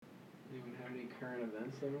any current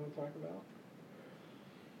events that we want to talk about?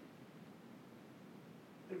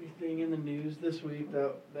 Anything in the news this week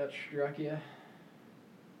that struck you?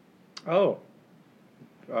 Oh,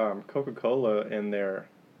 Coca-Cola and their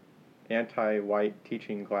anti-white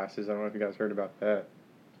teaching classes. I don't know if you guys heard about that.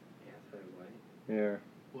 Anti-white? Yeah.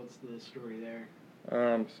 What's the story there?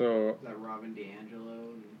 So... Is that Robin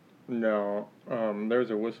DiAngelo? No.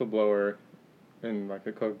 There's a whistleblower in, like,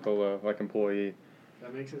 a Coca-Cola, like, employee.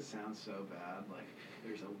 That makes it sound so bad. Like,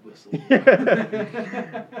 there's a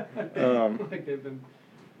whistleblower. Like, they've been...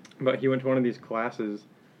 But he went to one of these classes,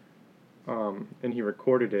 and he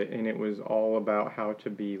recorded it, and it was all about how to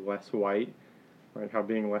be less white, right? How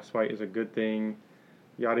being less white is a good thing,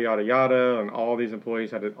 yada, yada, yada, and all these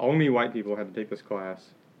employees only white people had to take this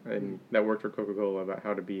class, and that worked for Coca-Cola about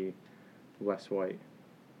how to be less white.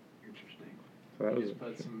 Interesting. So that you was just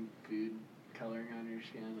put some food coloring on your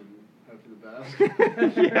skin and hope for the best?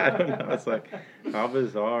 Yeah, I don't know. It's like, how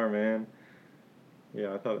bizarre, man.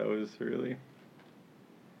 Yeah, I thought that was really...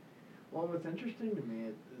 Well, what's interesting to me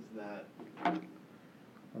is that... I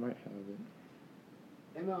might have it.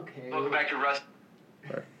 MLK... Welcome back to Rust.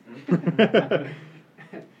 Sorry.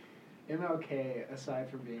 MLK, aside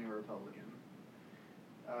from being a Republican,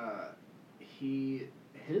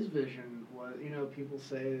 his vision was, people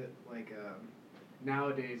say that, like,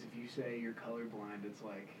 nowadays if you say you're colorblind, it's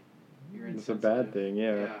like you're insensitive. It's a bad thing,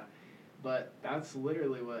 yeah. Yeah. But that's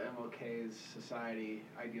literally what MLK's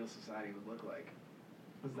ideal society would look like.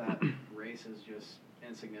 Is that race is just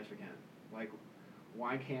insignificant. Like,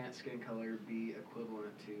 why can't skin color be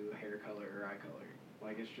equivalent to hair color or eye color?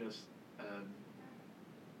 Like, it's just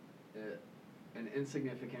an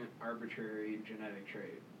insignificant, arbitrary genetic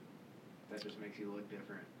trait that just makes you look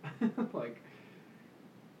different. like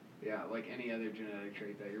any other genetic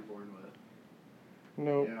trait that you're born with.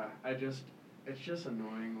 Nope. Yeah, it's just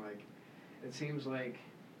annoying. Like, it seems like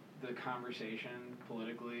the conversation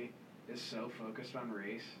politically is so focused on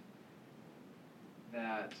race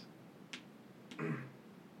that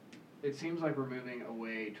it seems like we're moving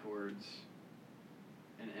away towards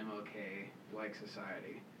an MLK-like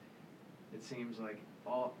society. It seems like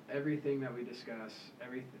everything that we discuss,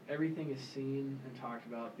 everything is seen and talked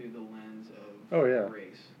about through the lens of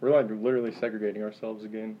race. We're like literally segregating ourselves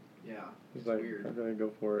again. Yeah, it's like, weird. Okay, go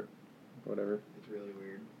for it. Whatever. It's really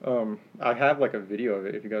weird. I have like a video of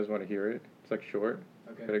it if you guys want to hear it. It's like short.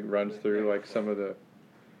 Okay. But it runs through like some of the...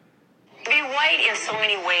 To be white in so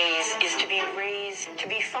many ways is to be raised, to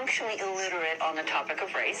be functionally illiterate on the topic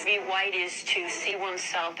of race. To be white is to see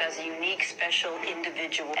oneself as a unique, special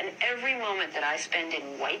individual. And every moment that I spend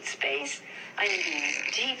in white space, I'm being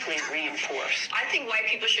deeply reinforced. I think white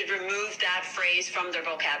people should remove that phrase from their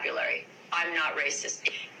vocabulary. I'm not racist.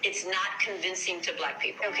 It's not convincing to black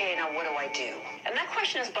people. Okay, now what do I do? And that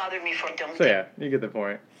question has bothered me for So yeah, you get the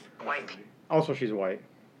point. White. Also, she's white.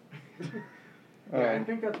 Yeah, I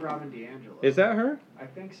think that's Robin DiAngelo. Is that her? I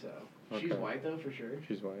think so. Okay. She's white, though, for sure.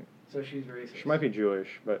 She's white. So she's racist. She might be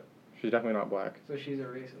Jewish, but she's definitely not black. So she's a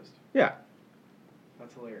racist. Yeah.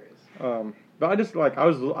 That's hilarious. But I just, like,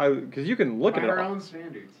 because you can look By at her it. own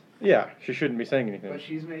standards. Yeah, she shouldn't be saying anything. But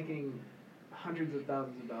she's making hundreds of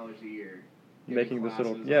thousands of dollars a year. Making this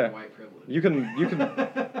little, white privilege. You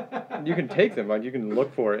can take them, like, you can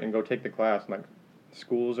look for it and go take the class, and, like,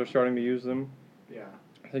 schools are starting to use them. Yeah.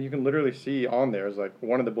 And you can literally see on there is like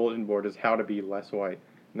one of the bulletin board is how to be less white.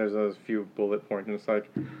 And there's those few bullet points, and it's like,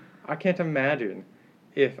 I can't imagine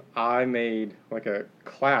if I made like a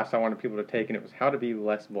class I wanted people to take, and it was how to be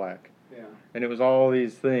less black. Yeah. And it was all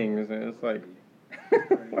these things, and it's like,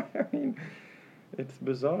 I mean, it's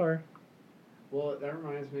bizarre. Well, that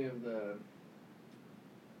reminds me of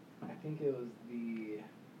I think it was the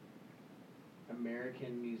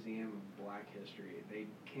American Museum of Black History. They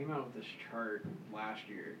came out with this chart last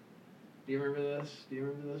year. Do you remember this?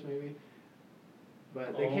 Maybe?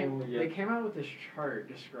 But they came out with this chart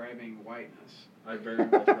describing whiteness. I very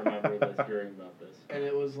much remember this, hearing about this. And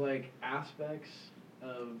it was like aspects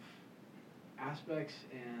and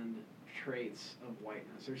traits of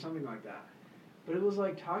whiteness or something like that. But it was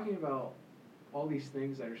like talking about all these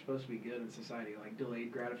things that are supposed to be good in society, like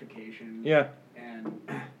delayed gratification. Yeah. And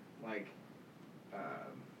like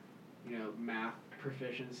math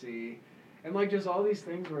proficiency, and like just all these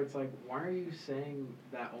things where it's like, why are you saying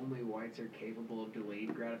that only whites are capable of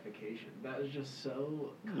delayed gratification? That is just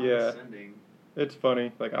so condescending. Yeah. It's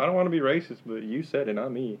funny. Like, I don't want to be racist, but you said it,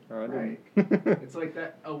 not me. Right. It's like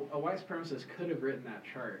that. A white supremacist could have written that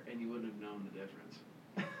chart, and you wouldn't have known the difference.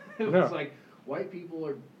 It was like, white people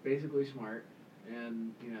are basically smart,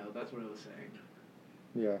 and that's what it was saying.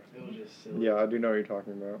 Yeah. It was just silly. Yeah, I do know what you're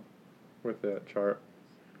talking about with that chart.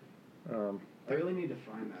 I really need to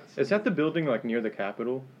find that. Is that the building like near the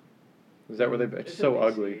Capitol? Is that where they? It's in so DC.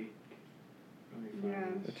 ugly. Let me find Yeah.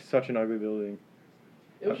 this. It's such an ugly building.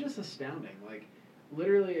 It was just astounding. Like,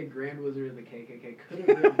 literally, a Grand Wizard of the KKK could have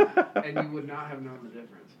written that, and you would not have known the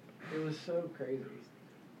difference. It was so crazy.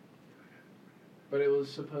 But it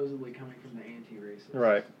was supposedly coming from the anti-racists.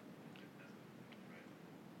 Right.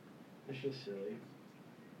 It's just silly.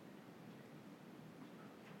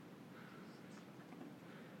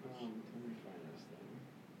 Let me find this thing.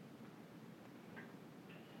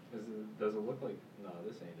 Does it look like? No,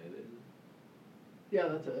 this ain't it. Is it? Yeah,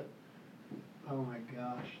 that's it. Oh my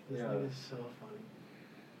gosh, this Yeah. thing is so funny.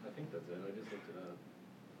 I think that's it. I just looked it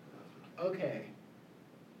up. Okay.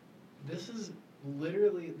 This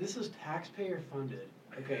is taxpayer funded.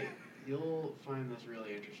 Okay, you'll find this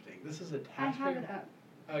really interesting. This is a I taxpayer. have it up.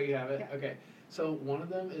 Oh, you have it? Yeah. Okay. So one of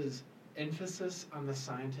them is emphasis on the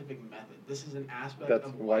scientific method. This is an aspect That's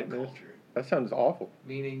of white whiteness? culture, That sounds awful.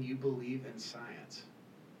 meaning you believe in science.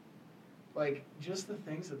 Like, just the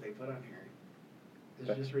things that they put on here is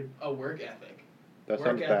That- just a work ethic. That work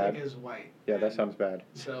sounds ethic bad. is white. Yeah, that And sounds bad.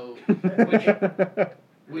 So, which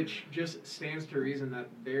which just stands to reason that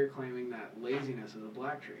they're claiming that laziness is a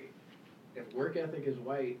black trait. If work ethic is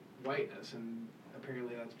whiteness, and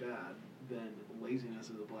apparently that's bad, then laziness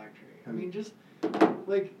is a black trait. I mean, just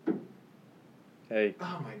like, Hey,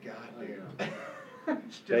 oh my god, I dude. know.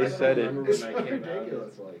 It's just- They said it. Remember It's when so that came out? ridiculous.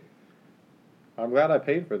 It's like, I'm glad I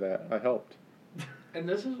paid for that. I helped. And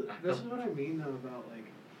this is what I mean though about like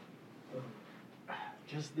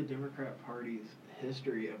just the Democrat Party's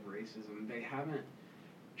history of racism. They haven't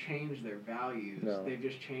changed their values. No. They've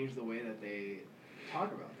just changed the way that they talk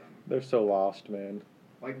about them. They're so lost, man.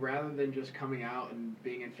 Like, rather than just coming out and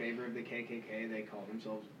being in favor of the KKK, they call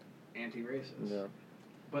themselves anti-racist. Yeah.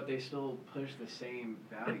 But they still push the same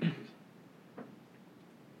values.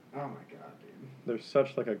 Oh my god, dude. There's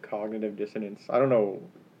such like a cognitive dissonance. I don't know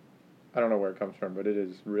where it comes from, but it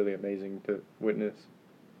is really amazing to witness.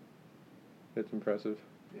 It's impressive.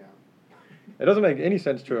 Yeah. It doesn't make any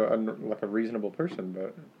sense to a reasonable person,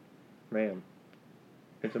 but man,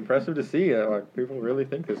 it's impressive to see like people really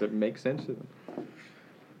think this. It makes sense to them.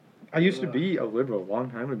 I used to be a liberal a long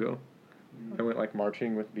time ago. I went like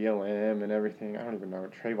marching with BLM and everything. I don't even know,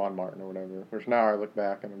 Trayvon Martin or whatever. Which now I look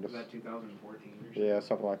back and I'm Was just that 2014 or something? yeah,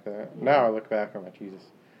 something like that. Now I look back and I'm like, Jesus.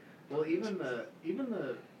 Well, even the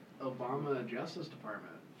Obama Justice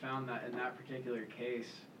Department found that in that particular case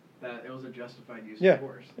that it was a justified use Yeah, of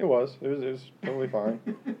force. it was totally fine.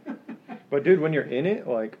 But dude, when you're in it,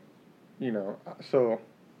 like, you know, so,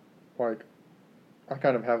 like, I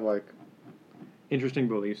kind of have like interesting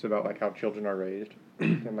beliefs about like how children are raised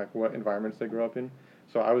and like what environments they grow up in.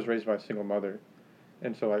 So I was raised by a single mother,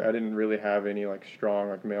 and so like I didn't really have any like strong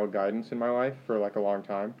like male guidance in my life for like a long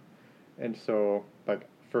time, and so like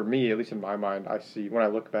for me, at least in my mind, I see when I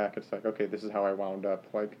look back, it's like, okay, this is how I wound up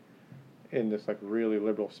like in this like really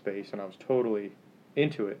liberal space, and I was totally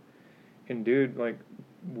into it. And dude, like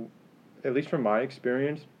at least from my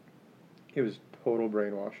experience, it was total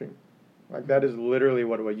brainwashing. Like that is literally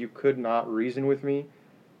what it was. You could not reason with me.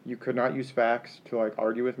 You could not use facts to like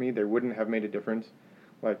argue with me. They wouldn't have made a difference.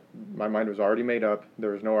 Like my mind was already made up.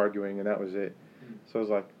 There was no arguing, and that was it. So it was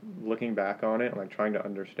like looking back on it and like trying to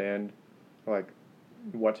understand like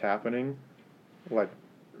what's happening, like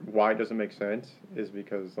why it doesn't make sense is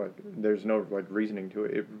because like there's no like reasoning to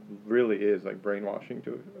it. It really is like brainwashing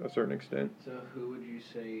to a certain extent. So who would you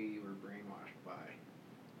say you were brainwashed by?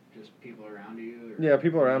 Just people around you? Or Yeah,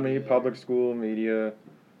 people around me, media? public school, media.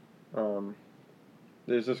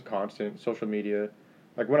 There's this constant social media.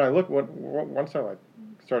 Like when I look, once I like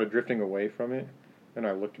started drifting away from it, and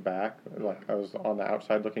I looked back, like I was on the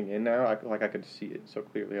outside looking in now. I could see it so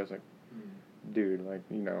clearly. I was like, dude, like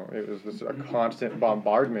you know, it was just a constant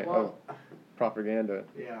bombardment of propaganda.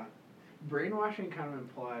 Yeah. Brainwashing kind of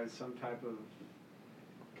implies some type of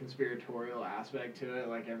conspiratorial aspect to it,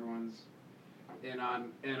 like everyone's in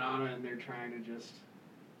on it and they're trying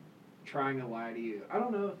to lie to you. I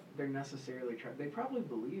don't know if they're necessarily trying. They probably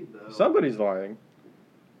believe though. Somebody's lying.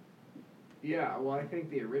 Yeah, well, I think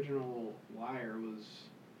the original liar was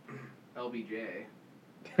LBJ,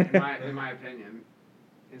 in my opinion,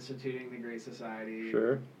 instituting the Great Society.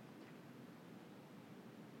 Sure.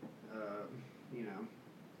 You know,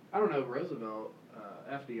 I don't know, Roosevelt,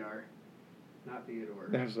 FDR, not Theodore.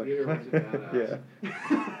 I was like, Theodore was a badass.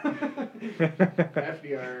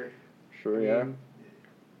 FDR. Sure, I yeah. mean,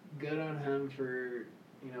 good on him for,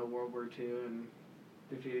 you know, World War II and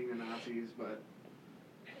defeating the Nazis, but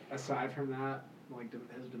aside from that, like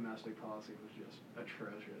his domestic policy was just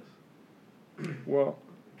atrocious. Well,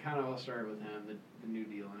 Kind of all started with him, the New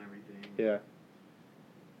Deal and everything. yeah.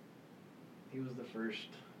 he was the first,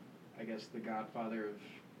 I guess, the godfather of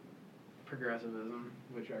progressivism,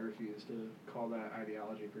 which I refuse to call that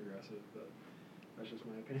ideology progressive, but that's just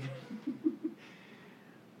my opinion.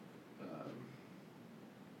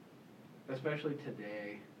 Especially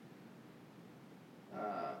today.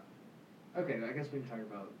 Okay, I guess we can talk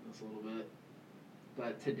about this a little bit.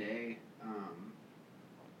 But today,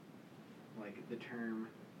 like the term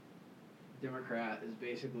Democrat is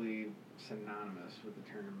basically synonymous with the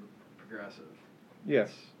term progressive. Yes.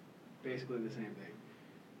 It's basically the same thing.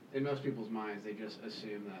 In most people's minds, they just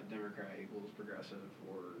assume that Democrat equals progressive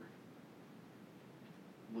or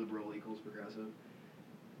liberal equals progressive.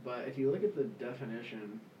 But if you look at the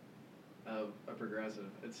definition of a progressive,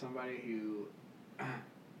 it's somebody who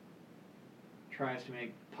tries to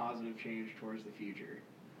make positive change towards the future.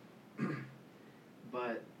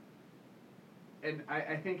 But, and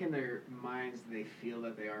I think in their minds they feel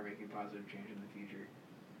that they are making positive change in the future.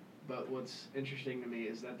 But what's interesting to me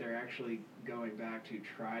is that they're actually going back to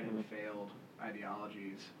tried and failed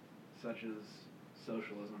ideologies, such as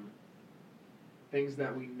socialism, things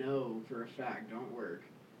that we know for a fact don't work,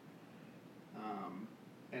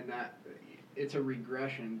 and that it's a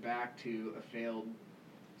regression back to a failed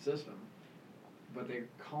system. But they're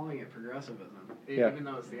calling it progressivism, even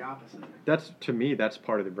though it's the opposite. That's, to me, that's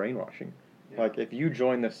part of the brainwashing. Yeah. Like, if you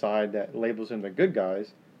join the side that labels them the good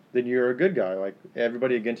guys, then you're a good guy. Like,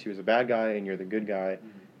 everybody against you is a bad guy, and you're the good guy.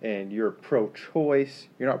 Mm-hmm. And you're pro-choice.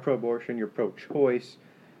 You're not pro-abortion, you're pro-choice.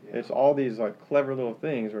 Yeah. It's all these, like, clever little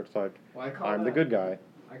things where it's like, Well, I'm the good guy.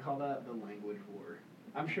 I call that the language war.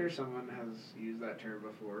 I'm sure someone has used that term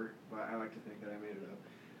before, but I like to think that I made it up.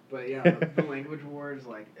 But yeah, the language war is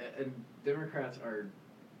like, and Democrats are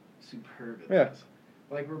superb at this.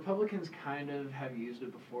 Like, Republicans kind of have used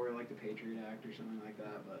it before, like the Patriot Act or something like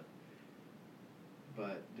that,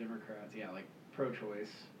 but Democrats, yeah, like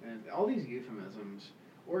pro-choice, and all these euphemisms,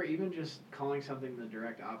 or even just calling something the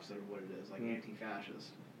direct opposite of what it is, like anti-fascist,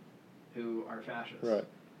 who are fascists. Right.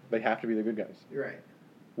 They have to be the good guys. You're right.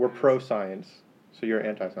 We're pro-science, so you're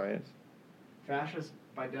anti-science. Fascists,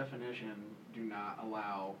 by definition, do not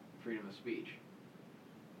allow freedom of speech.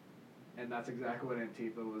 And that's exactly what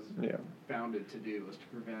Antifa was founded to do, was to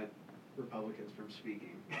prevent Republicans from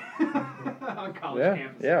speaking on college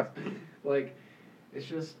campuses. Yeah. Like, it's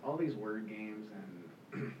just all these word games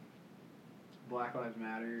and Black Lives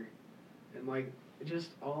Matter and, like, just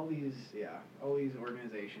all these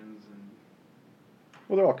organizations and...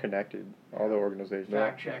 Well, they're all connected, all the organizations.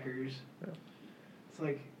 Fact checkers. Yeah. It's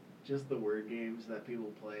like just the word games that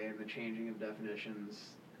people play and the changing of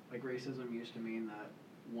definitions. Like, racism used to mean that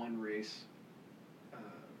one race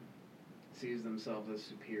sees themselves as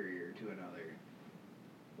superior to another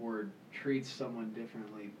or treats someone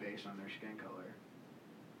differently based on their skin color.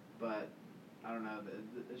 But, I don't know,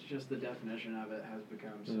 it's just the definition of it has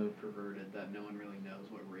become so perverted that no one really knows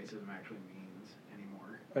what racism actually means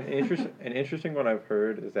anymore. An interesting one I've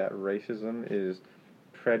heard is that racism is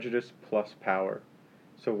prejudice plus power.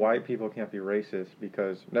 So white people can't be racist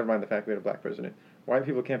because, never mind the fact we had a black president, white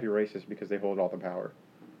people can't be racist because they hold all the power.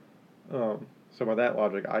 So by that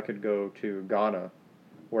logic, I could go to Ghana,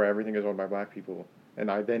 where everything is owned by black people,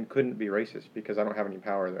 and I then couldn't be racist because I don't have any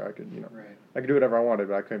power there. I could, Right. I could do whatever I wanted,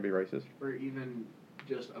 but I couldn't be racist. Or even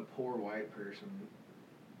just a poor white person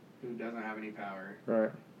who doesn't have any power.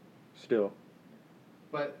 Right. Still.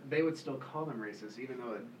 But they would still call them racist, even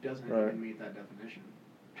though it doesn't even meet that definition.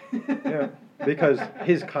 Yeah, because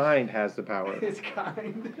his kind has the power. His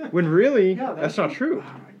kind. When really, Yeah, that's not true.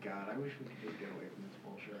 Oh my god, I wish we could just get away from this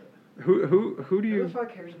bullshit. Who do you... Who the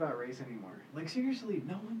fuck cares about race anymore? Like, seriously,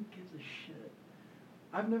 no one gives a shit.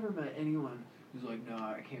 I've never met anyone who's like, no,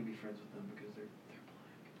 I can't be friends with them because they're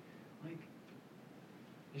black. Like,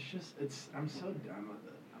 it's just, I'm so done with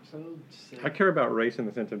it. I'm so sick. I care about race in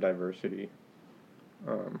the sense of diversity.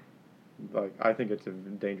 Like, I think it's a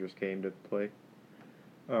dangerous game to play.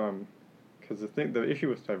 Because the issue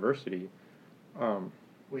with diversity...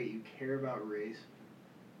 Wait, you care about race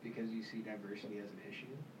because you see diversity as an issue?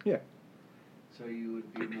 Yeah. So you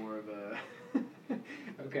would be more of a...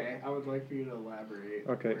 Okay, I would like for you to elaborate.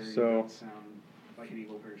 Okay, where so... You don't sound like an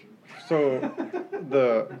evil person.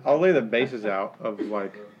 So, I'll lay the bases out of,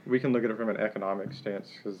 like, we can look at it from an economic stance,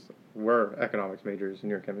 because we're economics majors and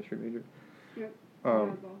you're a chemistry major. Yep.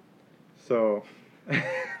 So,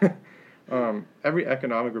 every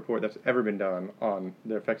economic report that's ever been done on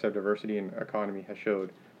the effects of diversity in economy has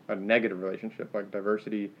showed a negative relationship. Like,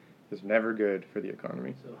 diversity is never good for the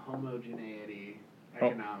economy. So homogeneity,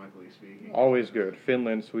 economically speaking. Always good.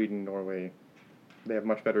 Finland, Sweden, Norway, they have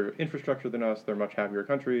much better infrastructure than us. They're much happier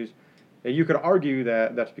countries. You could argue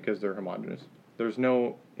that that's because they're homogenous. There's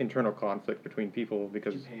no internal conflict between people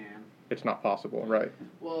because Japan. it's not possible, right?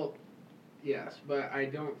 Well, yes, but I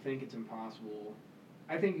don't think it's impossible.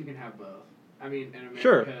 I think you can have both. I mean, and America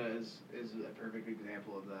Sure. is a perfect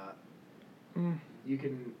example of that. Mm. You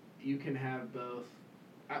can have both.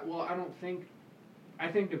 I don't think.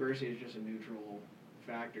 I think diversity is just a neutral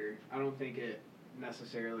factor. I don't think it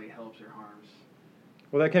necessarily helps or harms.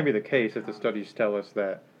 Well, that can be the case if the studies tell us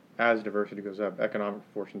that as diversity goes up, economic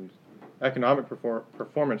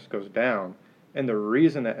performance goes down, and the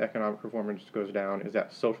reason that economic performance goes down is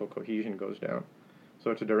that social cohesion goes down.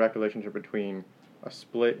 So it's a direct relationship between a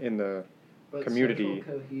split in the But community.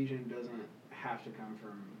 social cohesion doesn't have to come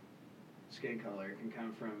from skin color. It can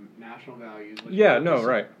come from national values. Yeah, no,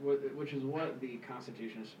 right. Which is what the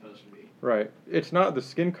Constitution is supposed to be. Right. It's not the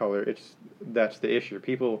skin color. That's the issue.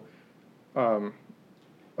 People,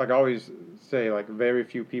 like I always say, like very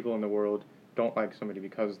few people in the world don't like somebody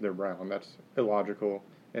because they're brown. That's illogical,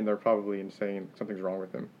 and they're probably insane. Something's wrong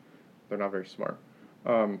with them. They're not very smart.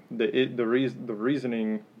 The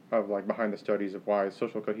reasoning of like behind the studies of why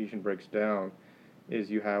social cohesion breaks down is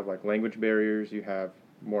you have like language barriers, you have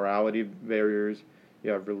morality barriers,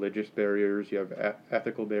 you have religious barriers, you have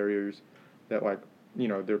ethical barriers that like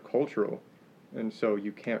they're cultural, and so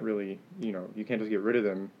you can't really you can't just get rid of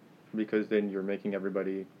them because then you're making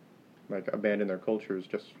everybody like abandon their cultures.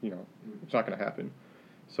 Just it's not going to happen.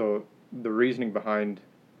 So the reasoning behind,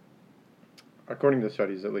 according to the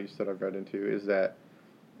studies at least that I've read into, is that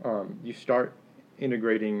you start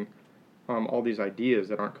integrating all these ideas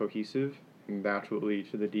that aren't cohesive, and that's what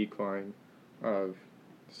leads to the decline of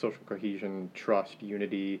social cohesion, trust,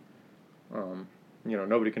 unity.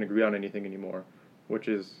 Nobody can agree on anything anymore, which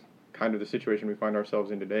is kind of the situation we find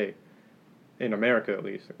ourselves in today. In America, at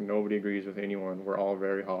least, nobody agrees with anyone. We're all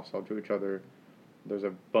very hostile to each other. There's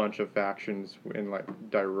a bunch of factions in like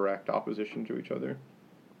direct opposition to each other.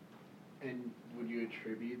 And would you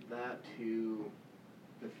attribute that to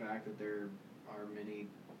the fact that there are many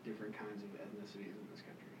different kinds of ethnicities in this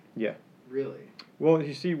country? Yeah. Really? Well,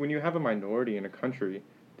 you see, when you have a minority in a country,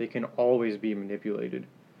 they can always be manipulated.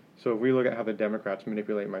 So if we look at how the Democrats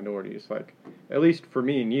manipulate minorities, like, at least for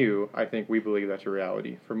me and you, I think we believe that's a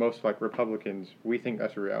reality. For most, like, Republicans, we think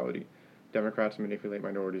that's a reality. Democrats manipulate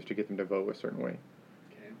minorities to get them to vote a certain way.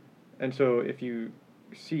 Okay. And so if you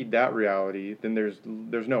see that reality, then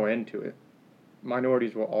there's no end to it.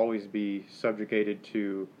 Minorities will always be subjugated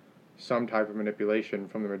to some type of manipulation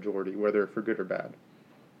from the majority, whether for good or bad.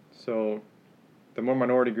 So the more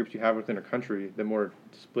minority groups you have within a country, the more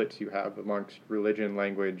splits you have amongst religion,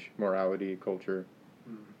 language, morality, culture.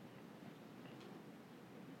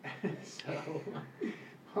 So,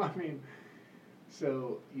 I mean,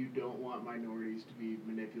 so you don't want minorities to be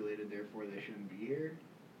manipulated, therefore they shouldn't be here?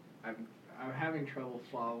 I'm having trouble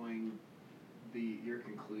following your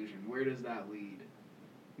conclusion. Where does that lead?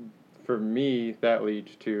 For me, that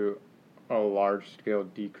leads to a large-scale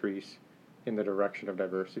decrease in the direction of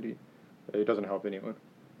diversity. It doesn't help anyone.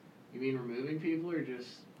 You mean removing people or just...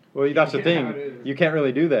 Well, that's the how thing. it is? You can't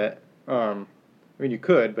really do that. I mean, you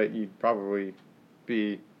could, but you'd probably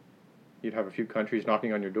you'd have a few countries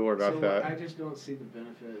knocking on your door about that. I just don't see the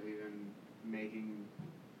benefit of even making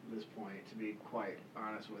this point, to be quite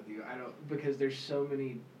honest with you. I don't, because there's so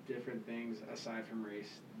many different things aside from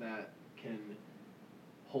race that can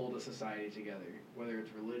hold a society together. Whether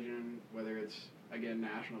it's religion, whether it's, again,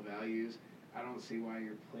 national values. I don't see why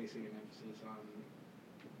you're placing an emphasis on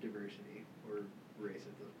diversity or race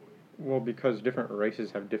at this point. Well, because different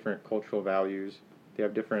races have different cultural values. They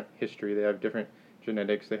have different history. They have different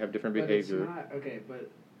genetics. They have different behavior.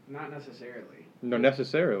 But not necessarily. No,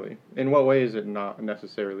 necessarily. In what way is it not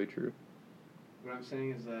necessarily true? What I'm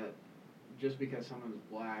saying is that just because someone's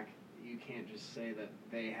black, you can't just say that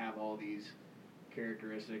they have all these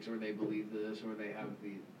characteristics, or they believe this, or they have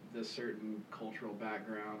this certain cultural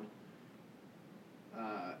background.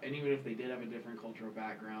 And even if they did have a different cultural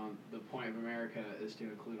background, the point of America is to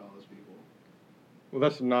include all those people. Well,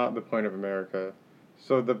 that's not the point of America.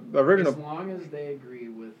 So the original... As long as they agree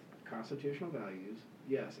with constitutional values,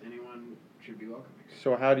 yes, anyone should be welcome.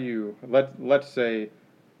 So how do you... Let's say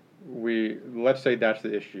that's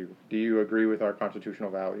the issue. Do you agree with our constitutional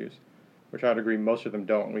values? Which I'd agree most of them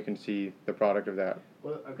don't. We can see the product of that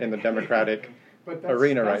in the Democratic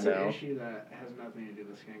arena right now. That's an issue that has nothing to do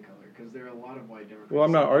with skin color, because there are a lot of white Democrats. Well,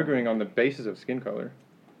 I'm not arguing on the basis of skin color.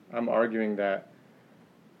 I'm arguing that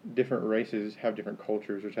different races have different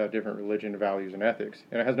cultures, which have different religion, values, and ethics.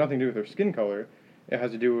 And it has nothing to do with their skin color. It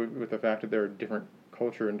has to do with the fact that they're a different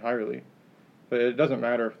culture entirely. But it doesn't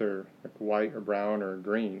matter if they're like white or brown or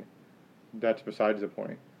green. That's besides the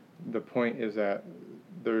point. the point is that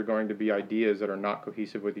there are going to be ideas that are not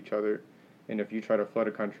cohesive with each other. And if you try to flood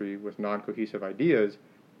a country with non-cohesive ideas,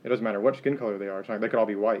 it doesn't matter what skin color they are. It's not, they could all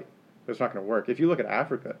be white. But it's not going to work. If you look at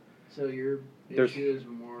Africa, So your There's- issue is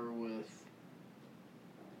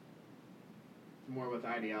more with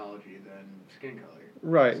ideology than skin color.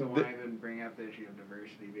 right? So why even bring up the issue of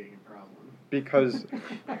diversity being a problem? Because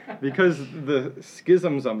the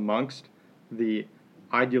schisms amongst the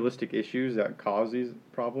idealistic issues that cause these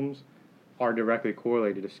problems are directly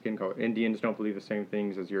correlated to skin color. Indians don't believe the same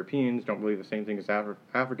things as Europeans, don't believe the same things as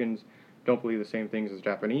Africans, don't believe the same things as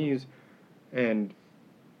Japanese, and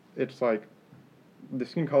it's like the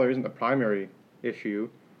skin color isn't the primary issue.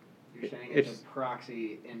 You're saying It's- it's a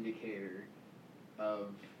proxy indicator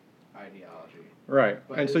of ideology. Right,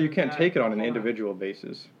 But and so you isn't can't that- take it on an hold on. individual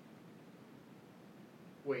basis.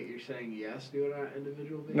 Wait, you're saying yes, do it on an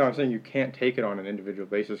individual basis? No, I'm saying you can't take it on an individual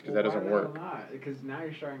basis because that doesn't work. Why the hell not? Because now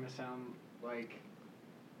you're starting to sound like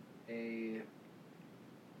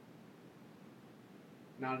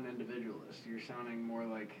not an individualist. You're sounding more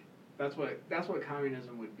like that's what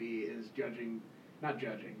communism would be, is not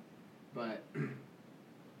judging, but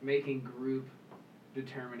making group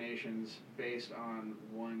determinations based on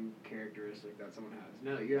one characteristic that someone has.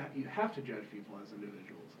 No, you have to judge people as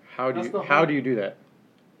individuals. How That's do the you how whole- do you do that?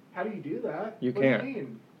 How do you do that? You What can't. do you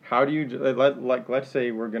mean? How do you let's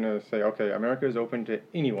say we're gonna say, okay, America is open to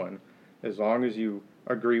anyone as long as you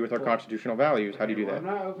agree with our Well, constitutional values. How do you do Okay, that?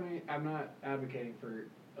 well, I'm not advocating for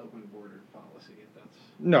open border policy. If that's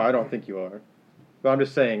No, I don't think you are. But I'm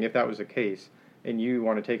just saying, if that was the case, and you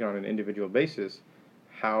want to take it on an individual basis,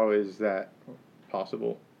 how is that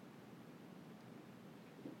possible?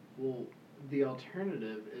 well, the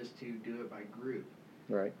alternative is to do it by group,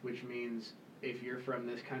 Right. which means if you're from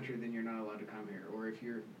this country, then you're not allowed to come here, or if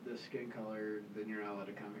you're this skin color, then you're not allowed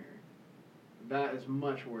to come here. That is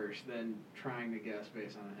much worse than trying to guess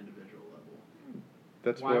based on an individual level.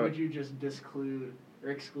 That's Why what. would you just exclude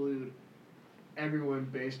everyone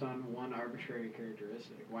based on one arbitrary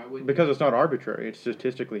characteristic? Why would Because it's not arbitrary. It's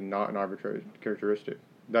statistically not an arbitrary characteristic.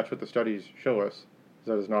 That's what the studies show us. Is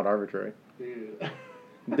that it's not arbitrary. Dude.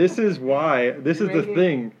 This is why. This You're is the making-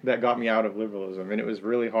 thing that got me out of liberalism, and it was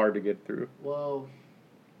really hard to get through. Well,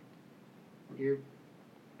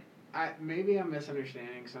 maybe I'm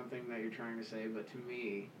misunderstanding something that you're trying to say, but to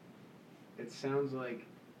me, it sounds like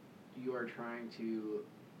you are trying to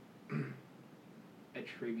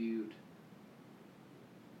attribute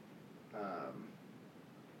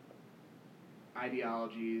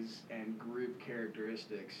ideologies and group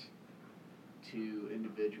characteristics to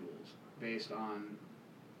individuals based on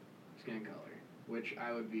skin color, which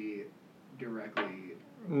I would be directly.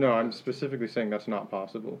 No, I'm specifically saying that's not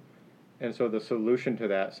possible. And so the solution to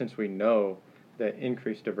that, since we know that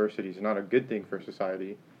increased diversity is not a good thing for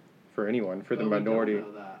society, for anyone, for the But we don't minority.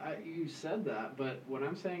 know that. You said that, but what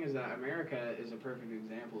I'm saying is that America is a perfect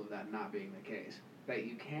example of that not being the case. That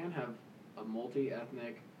you can have a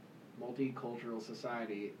multi-ethnic, multicultural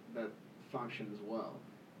society that functions well,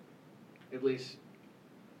 at least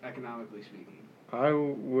economically speaking. I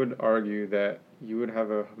would argue that you would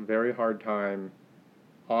have a very hard time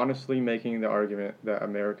honestly making the argument that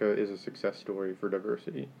America is a success story for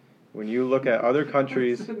diversity. When you look at other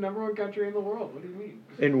countries, It's the number one country in the world. What do you mean?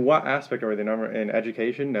 in what aspect are they number? In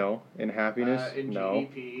education, no. In happiness, In no.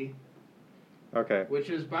 GDP, Okay. which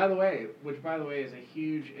by the way is a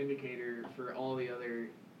huge indicator for all the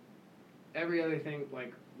every other thing,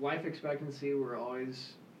 like life expectancy. We're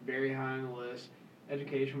always very high on the list.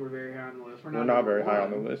 Education, we're very high on the list. We're not number very high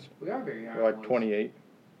on the one. list. We are very high. We're on like the list. 28.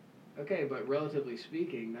 Okay, but relatively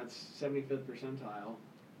speaking, that's 75th percentile.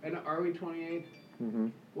 And are we 28th? Hmm.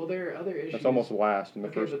 Well, there are other issues. That's almost last in the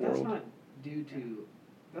Okay, first but world.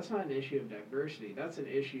 that's not an issue of diversity. That's an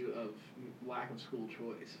issue of lack of school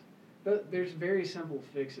choice. There's very simple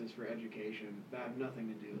fixes for education that have nothing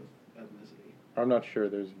to do with ethnicity. I'm not sure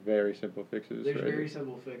there's very simple fixes. There's for very it.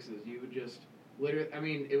 simple fixes. You would just literally. I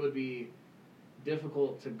mean, it would be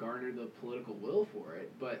difficult to garner the political will for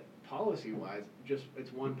it, but policy-wise,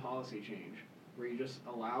 it's one policy change where you just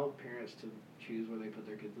allow parents to choose where they put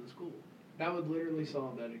their kids in school. That would literally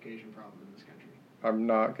solve the education problem in this country. I'm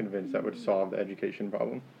not convinced that would solve the education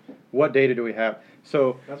problem. What data do we have?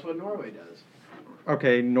 So, That's what Norway does.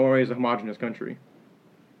 okay, Norway is a homogenous country.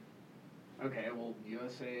 Okay, well,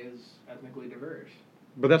 USA is ethnically diverse.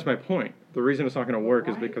 But that's my point. The reason it's not going to work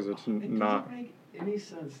is Why- because it's it not. doesn't make any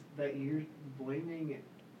sense that you're blaming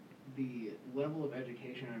the level of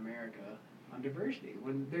education in America on diversity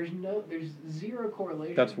when there's zero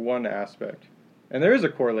correlation. That's one aspect. And there is a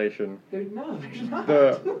correlation. There's not.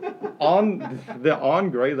 On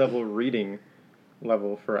grade level reading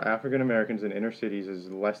level for African Americans in inner cities is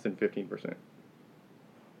less than 15%.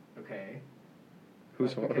 Okay.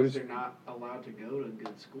 Who's That's because they're not allowed to go to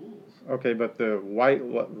good schools. okay? But the white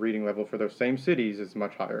reading level for those same cities is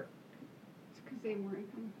much higher. It's because they have more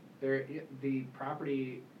income. The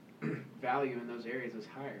property value in those areas is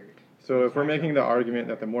higher. So if we're making the argument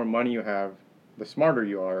that the more money you have, the smarter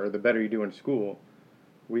you are, or the better you do in school,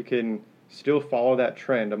 we can still follow that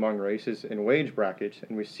trend among races and wage brackets,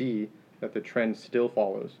 and we see that the trend still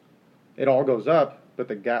follows. It all goes up, but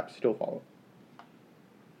the gaps still follow.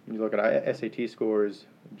 You look at SAT scores,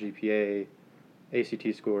 GPA,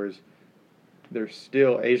 ACT scores, they're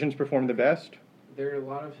still, Asians perform the best. There are a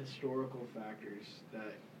lot of historical factors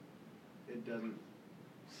that it doesn't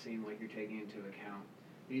seem like you're taking into account.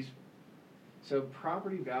 So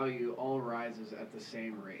property value all rises at the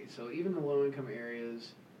same rate. So even the low-income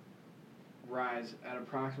areas rise at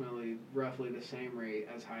approximately roughly the same rate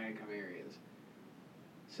as high-income areas.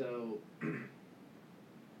 So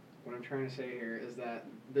what I'm trying to say here is that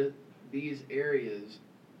these areas,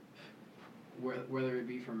 whether it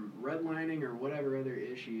be from redlining or whatever other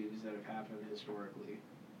issues that have happened historically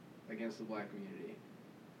against the black community,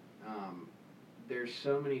 there's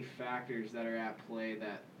so many factors that are at play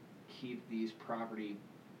that keep the property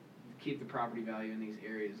value in these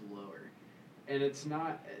areas lower. And it's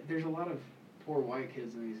not, there's a lot of poor white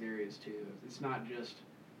kids in these areas too. It's not just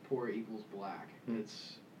poor equals black.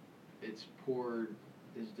 It's poor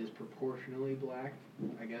is disproportionately black,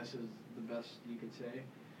 I guess is the best you could say.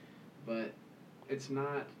 But it's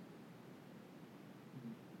not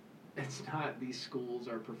these schools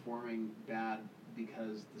are performing bad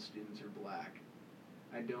because the students are black.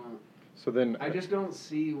 I just don't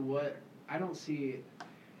see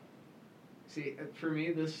see, for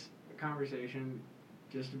me, this conversation,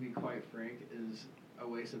 just to be quite frank, is a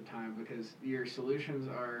waste of time because your solutions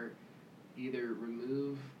are either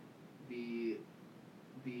remove the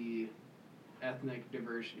ethnic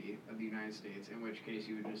diversity of the United States, in which case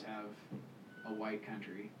you would just have a white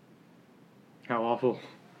country. How awful.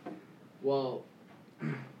 Well,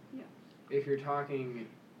 Yeah. if you're talking,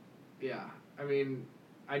 yeah, I mean,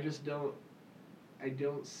 I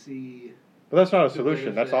don't see. But that's not a the solution.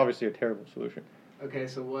 That's benefit. obviously a terrible solution. Okay,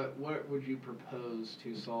 so what would you propose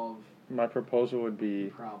to solve My proposal would the be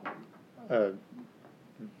problem? a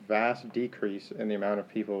vast decrease in the amount of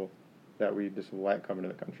people that we just let come into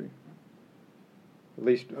the country. At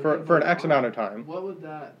least for an X amount of time. What would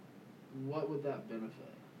that benefit?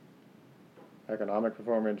 Economic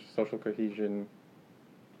performance, social cohesion.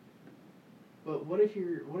 But what if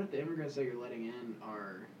the immigrants that you're letting in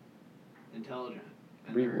are intelligent?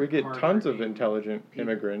 And We they're get tons of hardworking intelligent people?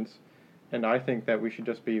 immigrants, and I think that we should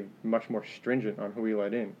just be much more stringent on who we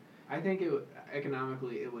let in. I think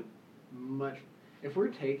economically it would if we're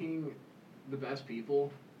taking the best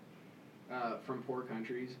people from poor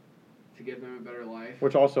countries to give them a better life.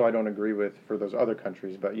 Which also I don't agree with for those other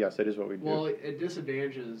countries, but yes, it is what we do. Well, it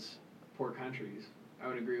disadvantages poor countries. I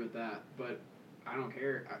would agree with that, but I don't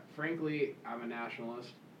care. Frankly, I'm a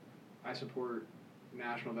nationalist. I support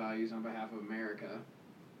national values on behalf of America.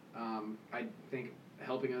 I think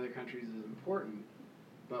helping other countries is important,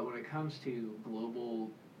 but when it comes to global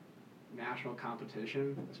national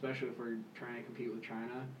competition, especially if we're trying to compete with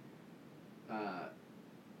China,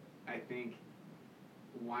 I think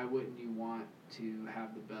why wouldn't you want to have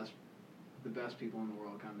the best people in the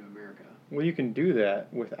world come to America? Well, you can do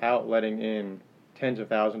that without letting in tens of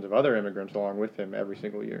thousands of other immigrants along with them every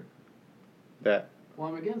single year. Well,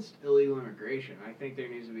 I'm against illegal immigration. I think there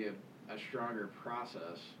needs to be a stronger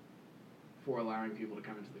process for allowing people to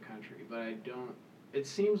come into the country. But I don't. It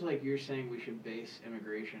seems like you're saying we should base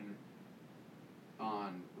immigration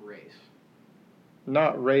on race.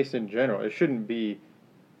 Not race in general. It shouldn't be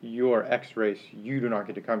your X race, you do not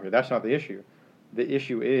get to come here. That's not the issue. The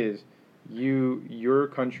issue is your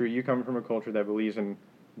country, you come from a culture that believes in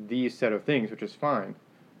these set of things, which is fine.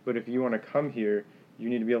 But if you want to come here, you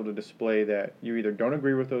need to be able to display that you either don't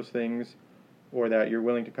agree with those things or that you're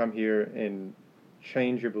willing to come here and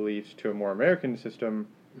change your beliefs to a more American system,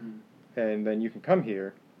 and then you can come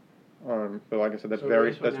here. But like I said, that's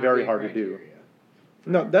very hard to do.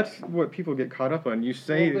 No, that's what people get caught up on. You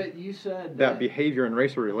say but you said that behavior and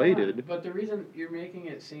race are related. But the reason you're making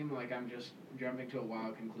it seem like I'm just jumping to a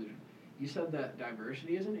wild conclusion. You said that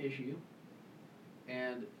diversity is an issue,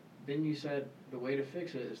 and then you said the way to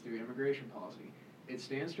fix it is through immigration policy. It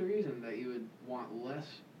stands to reason that you would want less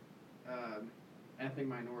ethnic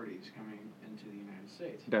minorities coming into the United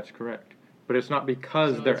States. That's correct. But it's not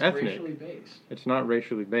because So they're it's ethnic. racially based. It's not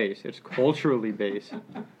racially based. It's culturally based.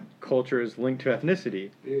 Culture is linked to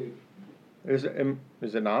ethnicity. Dude. Is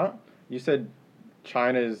it not? You said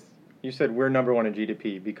China is. You said we're number one in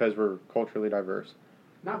GDP because we're culturally diverse.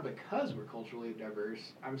 Not because we're culturally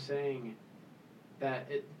diverse. I'm saying that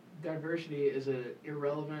diversity is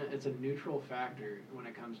it's a neutral factor when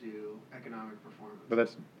it comes to economic performance. But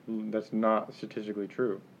that's not statistically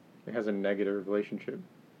true. It has a negative relationship.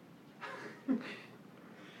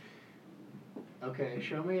 Okay,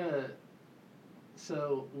 show me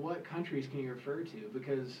so what countries can you refer to?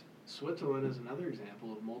 Because Switzerland is another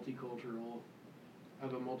example of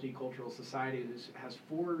a multicultural society who has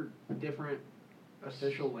 4 different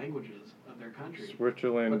official languages of their country. But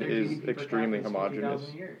Switzerland their is GDP per extremely capita is homogeneous.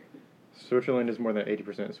 50,000 a year. Switzerland is more than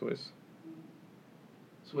 80% Swiss.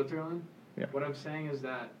 Switzerland? Yeah. What I'm saying is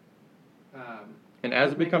that And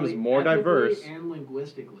as it becomes ethnically- more diverse, ethnically and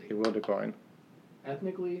linguistically. it will decline.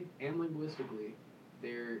 Ethnically and linguistically,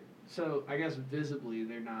 so I guess visibly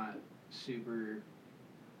they're not super.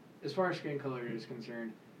 As far as skin color is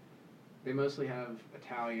concerned, they mostly have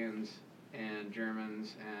Italians and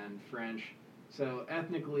Germans and French. So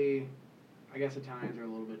ethnically, I guess Italians are a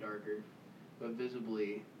little bit darker, but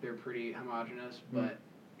visibly they're pretty homogenous. But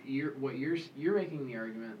you're making the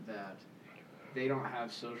argument that they don't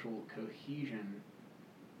have social cohesion.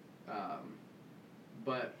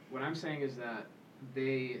 But what I'm saying is that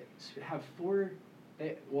they have 4.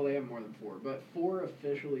 They have more than 4, but 4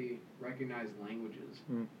 officially recognized languages.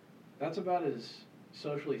 That's about as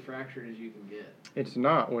socially fractured as you can get. It's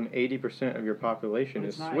not when 80% of your population But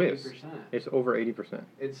is it's not Swiss. 80%. It's over 80%.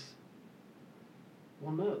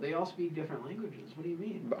 Well, no, they all speak different languages. What do you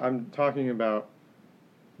mean? But I'm talking about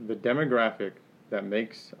the demographic that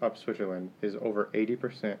makes up Switzerland is over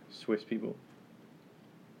 80% Swiss people.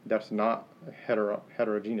 That's not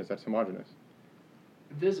heterogeneous, that's homogeneous.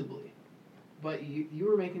 Visibly. But you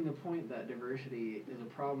were making the point that diversity is a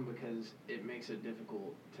problem because it makes it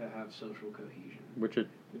difficult to have social cohesion.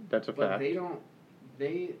 That's a But fact. they don't.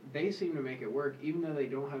 They seem to make it work, even though they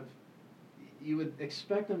don't have. You would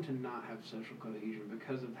expect them to not have social cohesion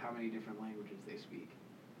because of how many different languages they speak.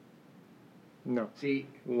 No. See,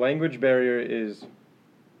 Language barrier is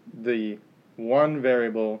the one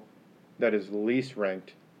variable that is least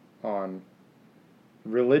ranked on.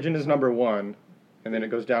 Religion is number 1, and then it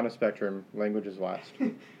goes down a spectrum. Language is last.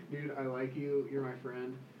 dude, I like you. You're my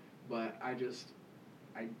friend, but I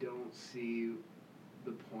don't see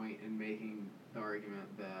the point in making the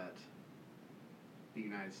argument that the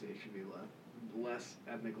United States should be less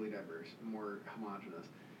ethnically diverse, more homogenous.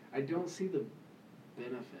 I don't see the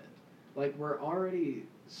benefit. Like we're already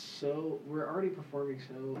performing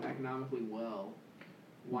so economically well.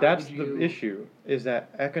 Why That's would the you- issue, is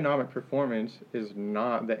that economic performance is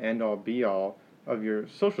not the end-all be-all of your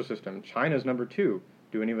social system. China's number 2.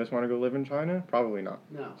 Do any of us want to go live in China? Probably not.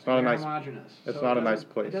 No, It's not a they're nice. homogenous. It's so not it a nice doesn't-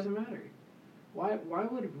 place. It doesn't matter. Why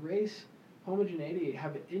would race homogeneity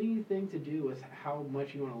have anything to do with how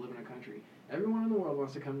much you want to live in a country? Everyone in the world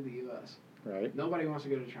wants to come to the U.S. Right. Nobody wants to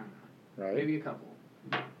go to China. Right. Maybe a couple.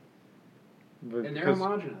 But And they're because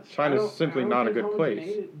homogenous. China's simply not a good place.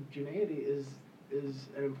 Homogeneity is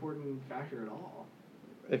an important factor at all.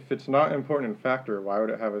 If it's not an important factor, why would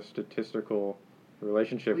it have a statistical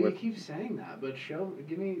relationship Well, with? you keep saying that, but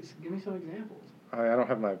give me some examples. I don't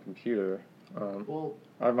have my computer. Well,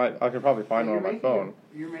 I could probably find one on my phone.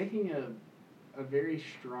 You're making a very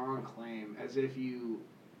strong claim, as if you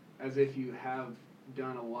have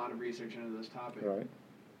done a lot of research into this topic. Right.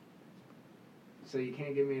 So you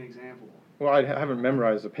can't give me an example. Well, I haven't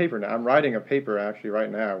memorized the paper now. I'm writing a paper actually right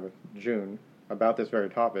now with June about this very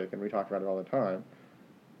topic, and we talk about it all the time.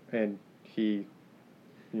 And we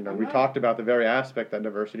talked about the very aspect that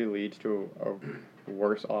diversity leads to a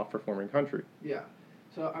worse off performing country. Yeah.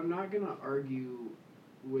 So I'm not going to argue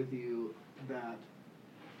with you that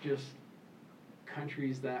just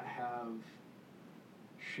countries that have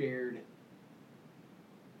shared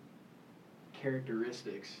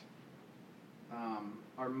characteristics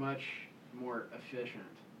are much more efficient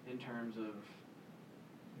in terms of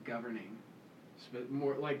governing.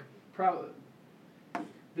 More like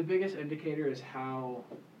the biggest indicator is how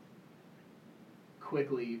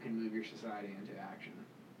quickly you can move your society into action.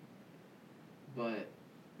 But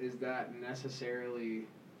is that necessarily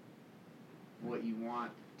what you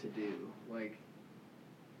want to do? Like,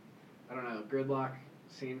 I don't know. Gridlock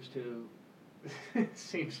seems to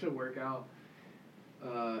work out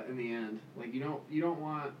in the end. Like you don't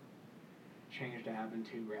want change to happen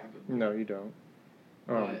too rapidly. No, you don't.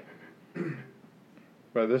 But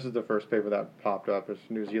But this is the first paper that popped up. It's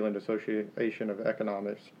New Zealand Association of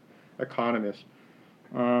Economists.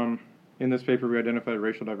 In this paper, we identified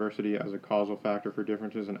racial diversity as a causal factor for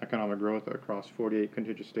differences in economic growth across 48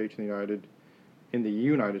 contiguous states in the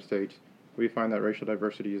United States we find that racial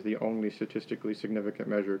diversity is the only statistically significant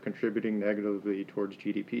measure contributing negatively towards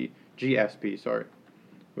GSP, sorry,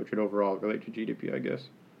 which would overall relate to GDP, I guess,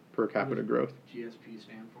 per capita growth, GSP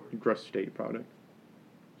stand for? gross state product.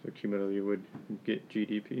 So cumulatively would get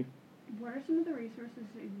GDP. What are some of the resources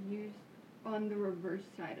that you've used on the reverse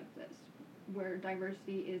side of this, where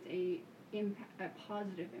diversity is a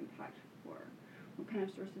positive impact for? What kind of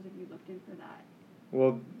sources have you looked in for that?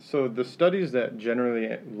 Well, so the studies that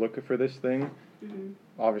generally look for this thing, Mm-hmm.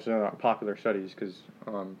 obviously they're not popular studies because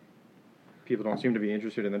people don't seem to be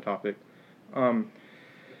interested in the topic.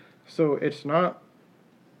 So it's not,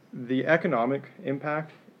 the economic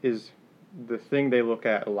impact is the thing they look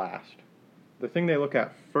at last. The thing they look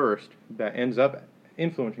at first that ends up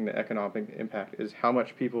influencing the economic impact is how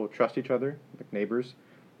much people trust each other, like neighbors,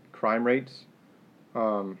 crime rates,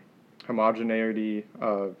 homogeneity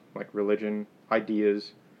of like religion,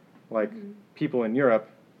 ideas. Like Mm-hmm. people in Europe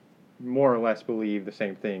more or less believe the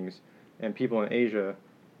same things, and people in Asia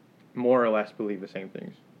more or less believe the same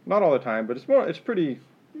things. Not all the time, but it's pretty.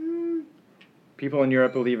 People in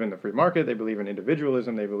Europe believe in the free market, they believe in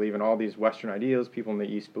individualism, they believe in all these Western ideas. People in the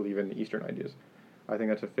East believe in the Eastern ideas. I think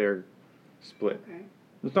that's a fair split. Okay.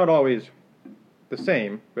 It's not always the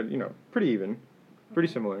same, but pretty even, pretty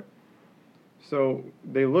similar. So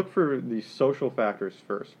they look for these social factors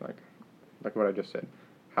first, like what I just said.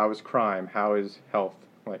 How is crime? How is health?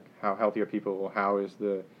 Like how healthy are people? How is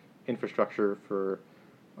the infrastructure for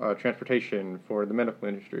transportation, for the medical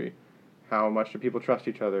industry? How much do people trust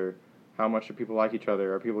each other? How much do people like each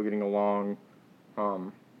other? Are people getting along?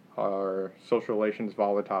 Are social relations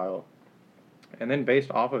volatile? And then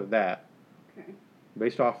based off of that, Okay.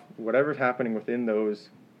 based off whatever's happening within those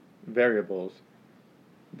variables,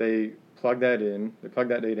 they plug that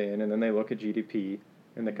data in, and then they look at GDP,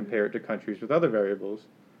 and they compare it to countries with other variables.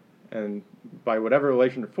 And by whatever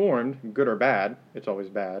relation formed, good or bad, it's always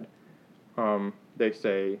bad, they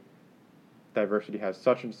say diversity has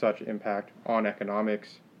such and such impact on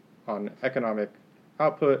economics, on economic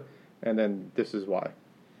output, and then this is why.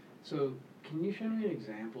 So, can you show me an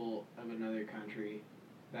example of another country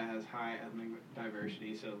that has high ethnic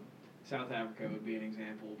diversity? So, South Africa would be an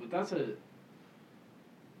example, but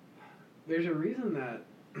there's a reason that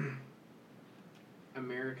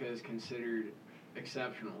America is considered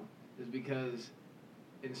exceptional, is because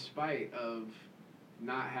in spite of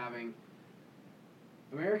not having,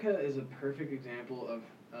 America is a perfect example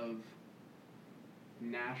of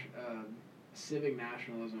civic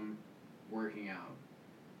nationalism working out,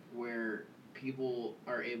 where people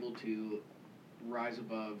are able to rise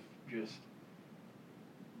above just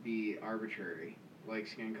the arbitrary, like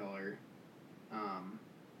skin color,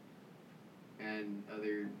 and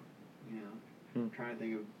other, I'm trying to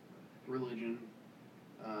think of religion,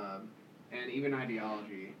 and even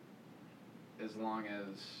ideology, as long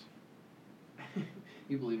as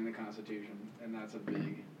you believe in the Constitution, and that's a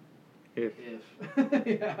big if.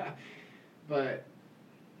 Yeah. But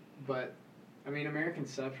I mean, American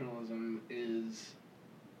exceptionalism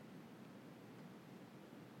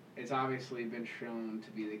it's obviously been shown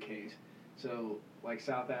to be the case. So, like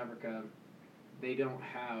South Africa, they don't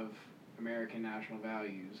have American national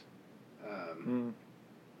values.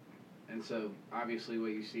 And so, obviously,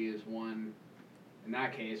 what you see is one, in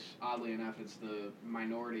that case, oddly enough, it's the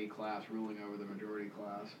minority class ruling over the majority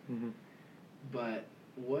class. Mm-hmm. But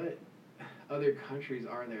what other countries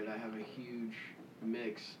are there that have a huge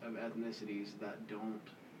mix of ethnicities that don't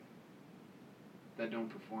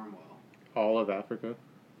perform well? All of Africa.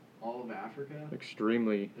 All of Africa?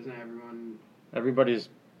 Extremely. Isn't everyone... Everybody's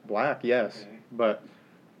black, yes, Okay. but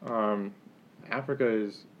Africa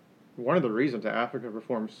is one of the reasons that Africa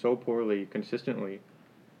performs so poorly consistently,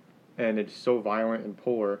 and it's so violent and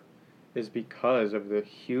poor, is because of the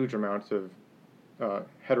huge amounts of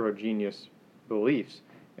heterogeneous beliefs.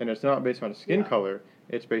 And it's not based on skin color;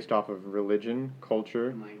 it's based off of religion, culture,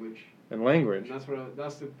 And language. and language. And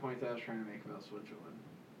that's the point that I was trying to make about Switzerland.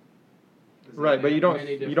 Is that Right, they but you have don't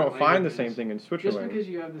many find different the languages. same thing in Just Switzerland. because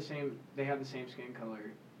they have the same skin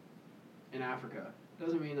color in Africa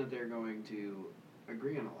doesn't mean that they're going to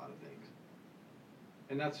agree on a lot of things.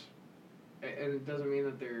 And it doesn't mean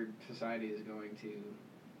that their society is going to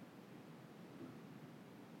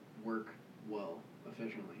work well,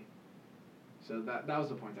 efficiently. So that was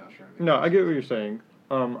the point that I was trying to make. No, I get what you're saying.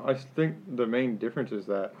 I think the main difference is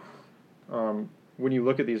that when you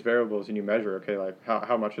look at these variables and you measure, okay, like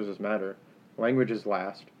how much does this matter? Language is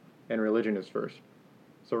last, and religion is first.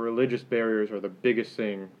 So religious barriers are the biggest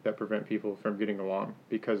thing that prevent people from getting along,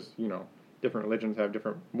 because different religions have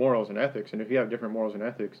different morals and ethics, and if you have different morals and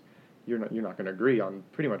ethics, you're not going to agree on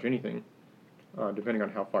pretty much anything. depending on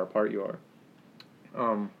how far apart you are.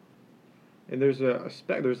 And there's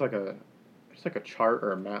there's like a chart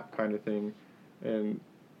or a map kind of thing, and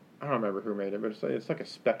I don't remember who made it, but it's like a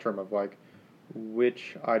spectrum of like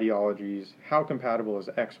which ideologies, how compatible is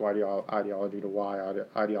X ideology to Y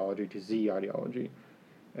ideology to Z ideology,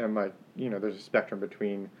 and like there's a spectrum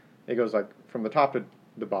between. It goes like from the top to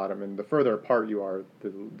the bottom, and the further apart you are,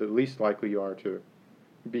 the least likely you are to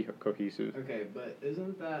be cohesive. Okay, but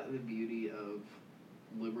isn't that the beauty of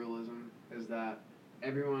liberalism? Is that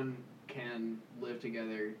everyone can live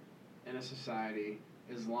together in a society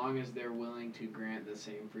as long as they're willing to grant the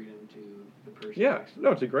same freedom to the person. Yeah, next to no,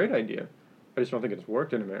 them. it's a great idea. I just don't think it's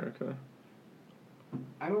worked in America.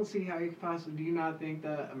 I don't see how you could possibly. Do you not think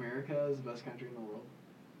that America is the best country in the world?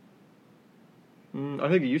 I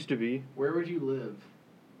think it used to be. Where would you live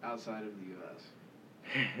outside of the U.S.?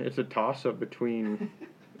 It's a toss-up between.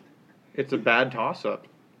 It's a bad toss-up.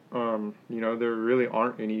 There really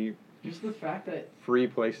aren't any Just the fact that. free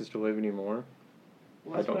places to live anymore.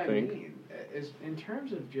 Well, that's I don't what think. I mean. Is in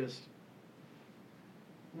terms of just.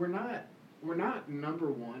 We're not number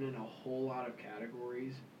one in a whole lot of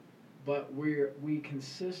categories, but we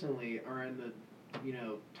consistently are in the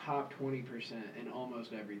top 20% in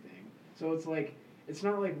almost everything. So it's like it's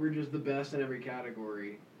not like we're just the best in every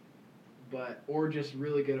category, or just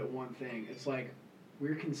really good at one thing. It's like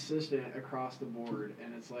we're consistent across the board,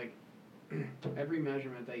 and it's like every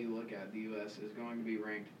measurement that you look at, the U.S. is going to be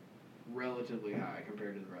ranked relatively high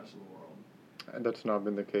compared to the rest of the world. And that's not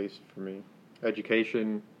been the case for me.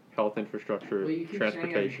 Education, health infrastructure, Well, you keep saying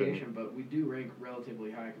transportation. education, but we do rank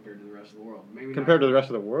relatively high compared to the rest of the world. Maybe Compared not, to the rest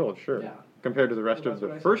of the world, sure. Yeah. Compared to the rest Well, of that's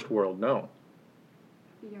what the I first said. world, no.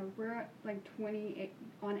 Yeah, we're at like 28,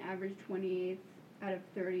 on average 28th out of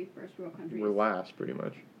 30 first world countries. We're last, pretty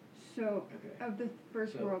much. So, Okay. of the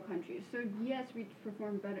first So- world countries. So, yes, we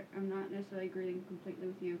perform better. I'm not necessarily agreeing completely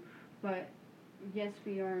with you, but yes,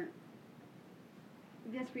 we aren't.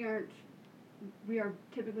 Yes, we aren't. We are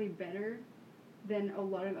typically better than a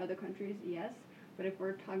lot of other countries, yes. But if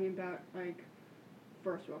we're talking about like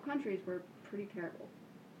first world countries, we're pretty terrible.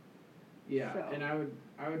 Yeah, So- and I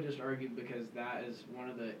would just argue because that is one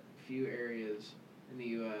of the few areas in the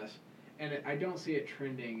U.S. and I don't see it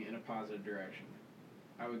trending in a positive direction.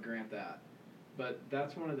 I would grant that, but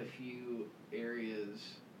that's one of the few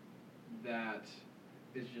areas that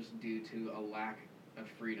is just due to a lack of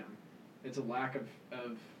freedom. It's a lack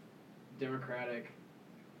of democratic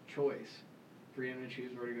choice, freedom to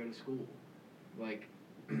choose where to go to school. Like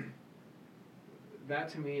that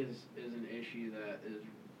to me is an issue that is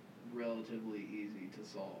relatively easy to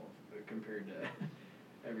solve compared to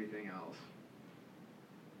everything else.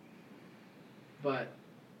 But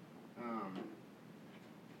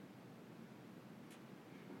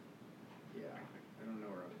yeah, I don't know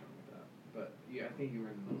where I was going with that. But yeah, I think you were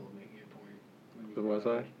in the middle of making a point when you Was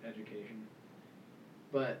brought up I? education.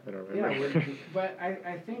 But I don't yeah, remember. but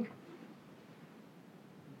I think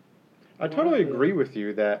I one totally of the- agree with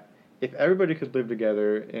you that if everybody could live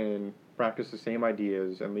together and practice the same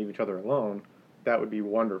ideas and leave each other alone, that would be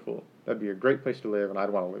wonderful. That'd be a great place to live, and I'd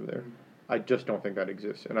want to live there. I just don't think that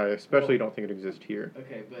exists, and I especially Well- don't think it exists here.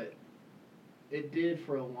 Okay, but it did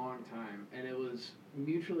for a long time, and it was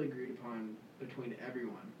mutually agreed upon between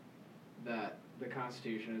everyone that the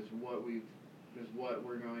Constitution is what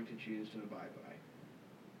we're going to choose to abide by.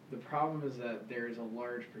 The problem is that there is a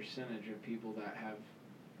large percentage of people that have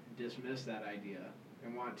dismissed that idea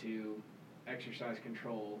and want to exercise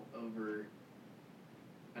control over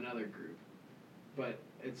another group, but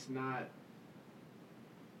it's not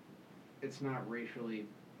racially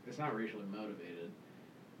motivated,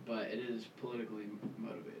 but it is politically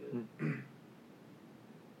motivated.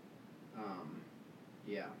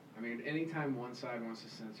 Yeah, I mean, anytime one side wants to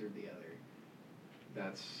censor the other,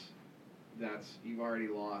 that's you've already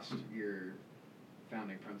lost your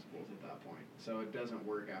founding principles at that point. So it doesn't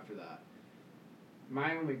work after that.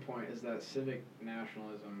 My only point is that civic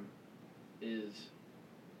nationalism is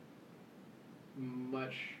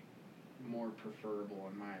much more preferable,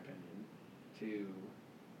 in my opinion, to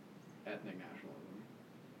ethnic nationalism.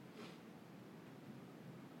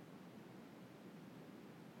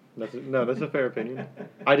 That's a fair opinion.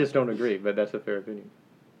 I just don't agree, but that's a fair opinion.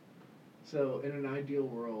 So, in an ideal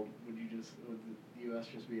world, would the U.S.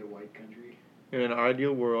 just be a white country? In an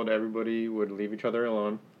ideal world, everybody would leave each other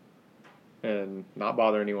alone and not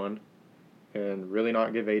bother anyone and really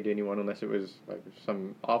not give aid to anyone unless it was like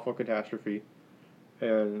some awful catastrophe.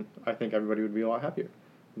 And I think everybody would be a lot happier.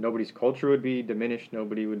 Nobody's culture would be diminished.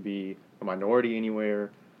 Nobody would be a minority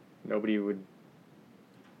anywhere. Nobody would,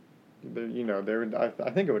 I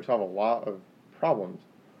think it would solve a lot of problems.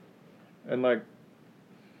 And like,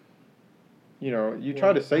 you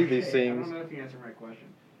try to say these I things. don't know if you answered my question.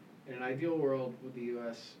 In an ideal world, would the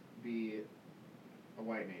U.S. be a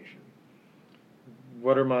white nation?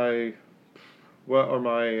 What are my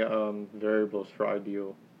variables for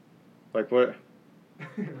ideal? Like what?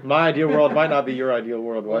 My ideal world might not be your ideal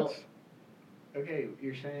world. Well, What's Okay,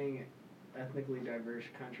 you're saying ethnically diverse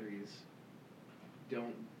countries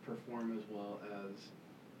don't perform as well as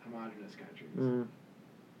homogenous countries. mm,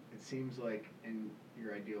 It seems like in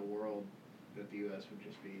your ideal world that the U.S. would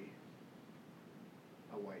just be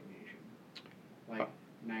a white nation, like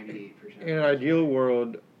 98%. in an ideal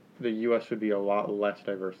world, the U.S. would be a lot less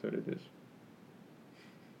diverse than it is.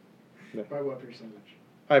 Yeah. By what percentage?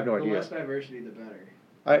 I have no The idea. less diversity, the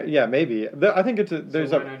better. Yeah, maybe. I think there's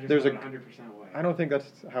so why not just there's have a. 100% white. I don't think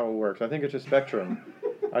that's how it works. I think it's a spectrum.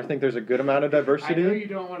 I think there's a good amount of I diversity. know you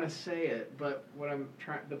don't want to say it, but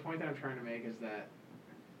the point that I'm trying to make is that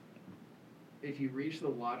if you reach the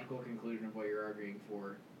logical conclusion of what you're arguing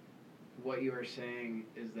for, what you are saying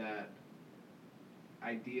is that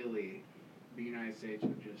ideally the United States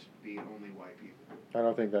would just be only white people. I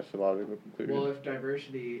don't think that's the logical conclusion. Well, if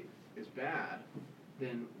diversity is bad,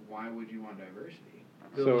 then why would you want diversity?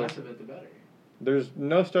 The So- less of it, the better. There's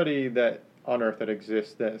no study that on Earth that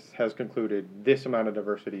exists that has concluded this amount of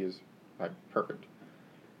diversity is like perfect.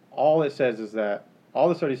 All it says is that all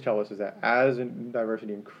the studies tell us is that as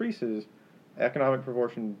diversity increases, economic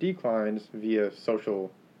proportion declines via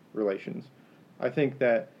social relations. I think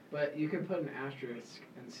that But you could put an asterisk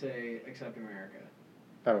and say, except America.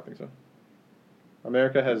 I don't think so.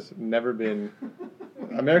 America has never been.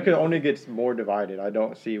 America only gets more divided. I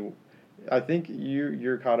don't see. I think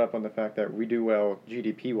you're caught up on the fact that we do well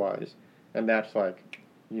GDP wise, and that's like,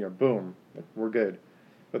 boom, like we're good.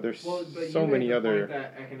 But there's Well, but so you made many the other. point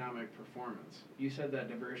that economic performance. You said that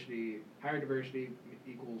higher diversity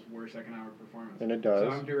equals worse economic performance. And it does. So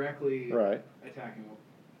I'm directly Right. attacking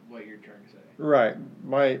what you're trying to say. Right.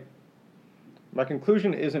 My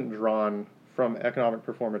conclusion isn't drawn from economic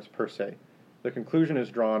performance per se. The conclusion is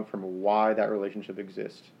drawn from why that relationship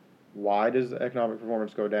exists. Why does economic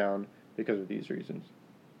performance go down? Because of these reasons.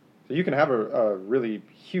 So you can have a really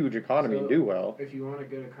huge economy and So, do well. If you want a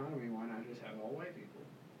good economy, why not just have all white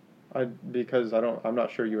people? Because I'm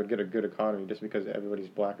not sure you would get a good economy just because everybody's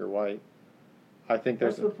black or white. I think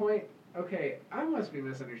That's there's the point. Okay, I must be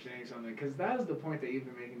misunderstanding something because that is the point that you've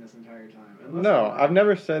been making this entire time. Unless no. I'm wrong. I've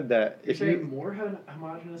never said that. You're If saying you, more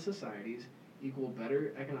homogenous societies equal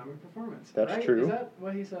better economic performance. That's right? true. Is that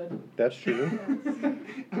what he said? that's true.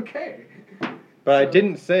 Okay. But I So-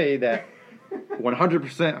 didn't say that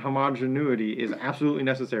 100% homogeneity is absolutely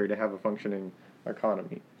necessary to have a functioning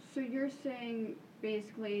economy. So you're saying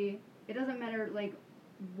basically it doesn't matter like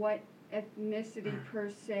what ethnicity per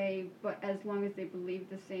se, but as long as they believe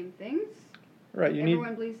the same things. Right.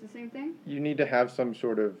 Everyone believes the same thing. You need to have some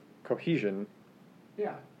sort of cohesion,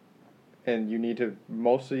 Yeah. and you need to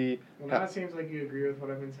mostly. Well, now it seems like you agree with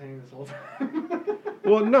what I've been saying this whole time.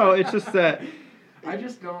 Well, no, it's just that I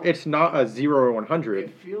just don't. it's not a 0 or 100. It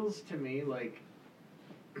feels to me like.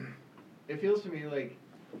 If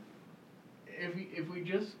we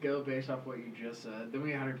just go based off what you just said, then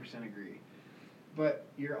we 100% agree. But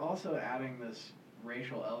you're also adding this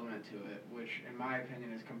racial element to it, which, in my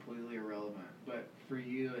opinion, is completely irrelevant. But for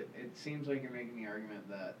you, it seems like you're making the argument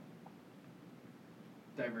that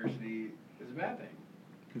diversity is a bad thing.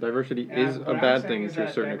 Diversity And is what a I'm bad saying thing is to a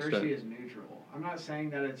that certain diversity extent. is neutral. I'm not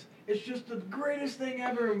saying that it's just the greatest thing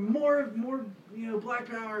ever, more black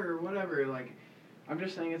power or whatever. Like, I'm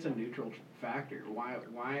just saying it's a neutral factor.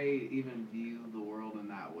 Why even view the world in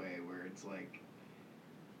that way, where it's like,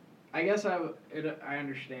 I guess I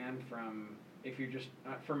understand from, if you're just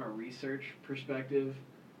from a research perspective,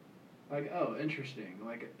 like, oh, interesting,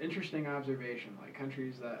 like interesting observation, like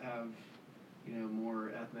countries that have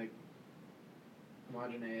more ethnic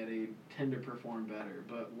homogeneity tend to perform better.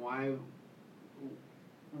 But why?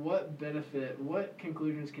 What benefit? What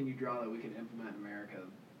conclusions can you draw that we can implement in America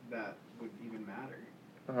that would even matter?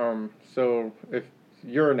 So if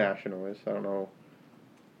you're a nationalist, I don't know,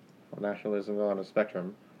 nationalism is on a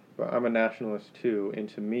spectrum, but I'm a nationalist too, and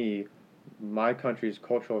to me, my country's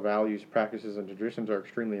cultural values, practices, and traditions are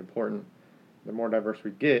extremely important. The more diverse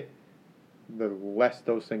we get, the less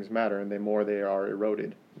those things matter, and the more they are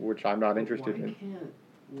eroded, which I'm not interested in.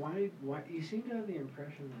 Why you seem to have the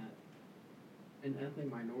impression that an ethnic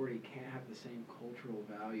minority can't have the same cultural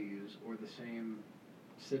values or the same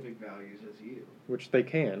civic values as you? Which they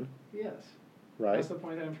can, Yes. right? That's the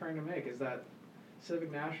point that I'm trying to make, is that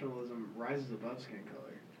civic nationalism rises above skin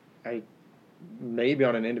color. Maybe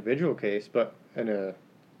on an individual case, but in a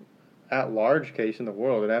at-large case in the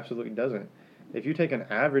world. It absolutely doesn't. If you take an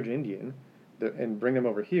average Indian and bring them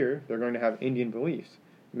over here, they're going to have Indian beliefs.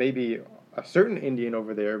 Maybe a certain Indian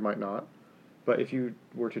over there might not, but if you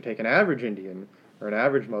were to take an average Indian or an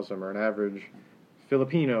average Muslim or an average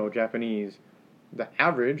Filipino, Japanese, the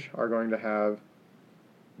average are going to have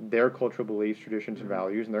their cultural beliefs, traditions, and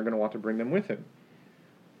values, and they're going to want to bring them with him,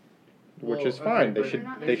 which Well, is fine. okay, They should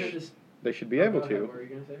but they they're should just- they should be Oh, able go ahead, to. What were you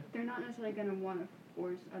gonna say? They're not necessarily going to want to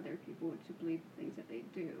force other people to believe things that they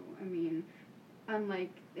do. I mean,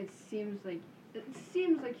 unlike it seems like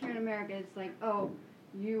here in America, it's like, oh,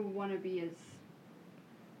 you want to be as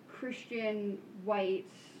Christian, white,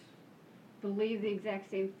 believe the exact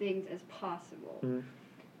same things as possible, Mhm.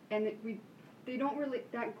 and they don't really.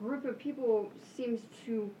 That group of people seems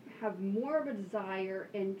to have more of a desire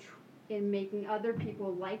in making other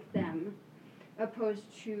people like them, opposed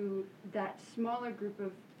to that smaller group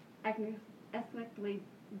of ethnically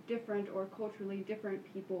different or culturally different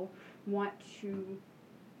people want to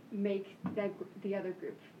make the other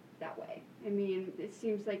group that way. I mean, it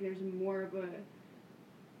seems like there's more of a,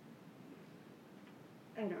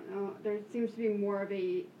 I don't know, there seems to be more of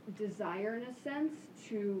a desire in a sense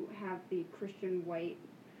to have the Christian white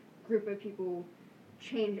group of people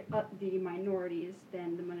change up the minorities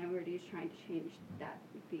than the minorities trying to change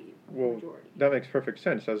the Well, majority. that makes perfect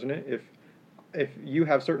sense, doesn't it? If you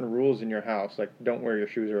have certain rules in your house, like don't wear your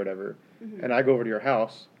shoes or whatever, Mhm. and I go over to your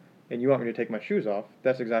house and you want me to take my shoes off,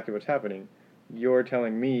 that's exactly what's happening. You're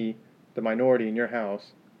telling me, the minority in your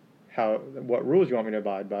house, what rules you want me to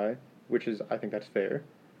abide by, which is, I think that's fair.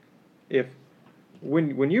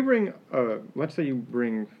 When you bring, let's say you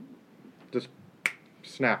bring, just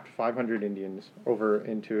snapped 500 Indians over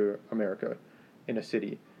into America in a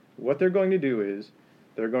city, what they're going to do is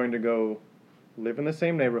they're going to go live in the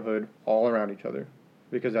same neighborhood all around each other,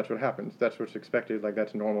 because that's what happens. That's what's expected. Like,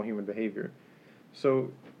 that's normal human behavior.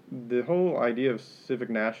 So the whole idea of civic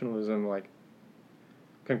nationalism, like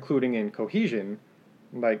concluding in cohesion,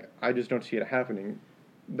 like, I just don't see it happening.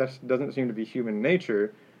 That doesn't seem to be human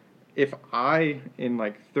nature. If I and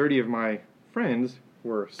like 30 of my friends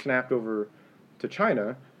were snapped over to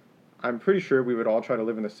China, I'm pretty sure we would all try to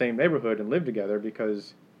live in the same neighborhood and live together,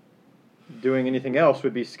 because doing anything else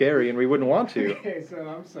would be scary and we wouldn't want to. Okay, so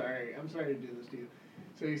I'm sorry to do this to you.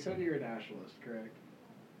 So you said you're a nationalist, correct?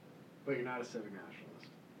 But you're not a civic nationalist.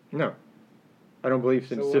 No. I don't believe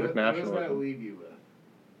in So civic what does that nationalism. leave you with?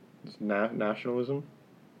 It's nationalism?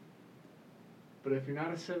 But if you're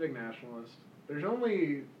not a civic nationalist, there's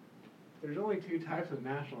only two types of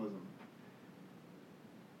nationalism.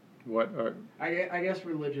 What are... I guess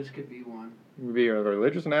religious could be one. You could be a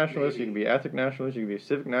religious nationalist, you Maybe. could be ethnic nationalist, you could be a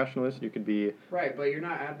civic nationalist, you could be... Right, but you're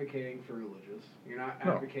not advocating for religious. You're not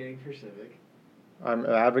No. advocating for civic. I'm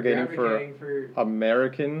You're advocating advocating for for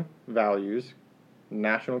American values,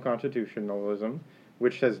 national constitutionalism,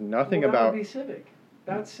 which says nothing well, that about... would be civic.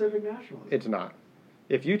 That's civic nationalism. It's not.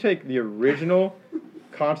 If you take the original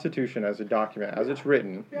Constitution as a document, as it's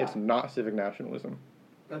written, Yeah. it's not civic nationalism.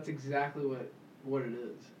 That's exactly what it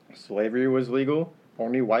is. Slavery was legal.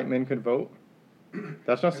 Only white men could vote.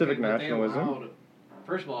 That's not civic Okay, but they nationalism. allowed-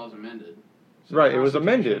 first of all, it was amended. Right, the it was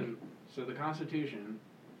amended. Constitution- So the Constitution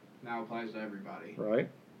now applies to everybody. Right?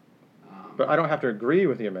 Um, But I don't have to agree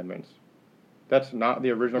with the amendments. That's not the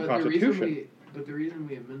original but Constitution. The reason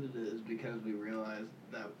we amended it is because we realized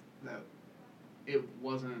that it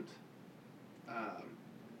wasn't.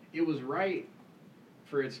 It was right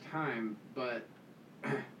for its time, but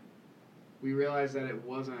we realized that it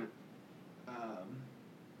wasn't.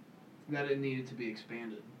 That it needed to be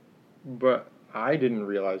expanded. But I didn't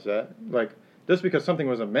realize that. Like, just because something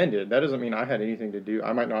was amended, that doesn't mean I had anything to do.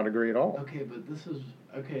 I might not agree at all. Okay, but this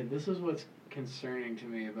is what's concerning to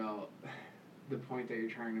me about the point that you're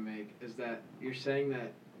trying to make, is that you're saying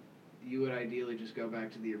that you would ideally just go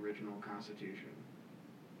back to the original Constitution.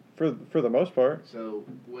 For the most part. So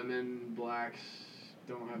women, blacks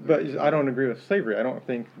don't have. the But right to I vote. don't agree with slavery. I don't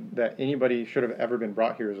think that anybody should have ever been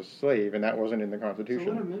brought here as a slave, and that wasn't in the So what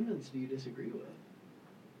Constitution. amendments do you disagree with?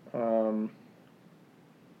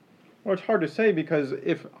 Well, it's hard to say, because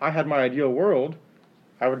if I had my ideal world,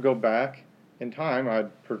 I would go back in time.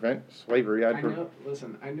 I'd prevent slavery. I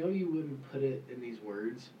know you wouldn't put it in these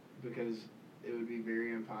words because it would be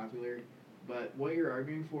very unpopular, but what you're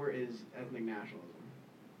arguing for is ethnic nationalism.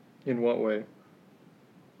 In what way?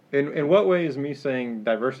 In what way is me saying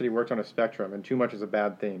diversity works on a spectrum and too much is a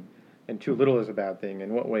bad thing, and too little is a bad thing?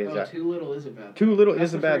 In what way is that? Too little is a bad thing. Too little That's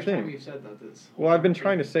is a the bad first time thing. you've said that this Well, I've been whole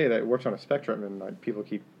trying to thing. say that it works on a spectrum, and like, people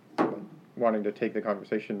keep like, wanting to take the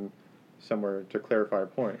conversation somewhere to clarify a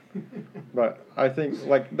point. But I think,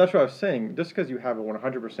 like, that's what I was saying. Just because you have a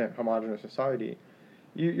 100% homogenous society,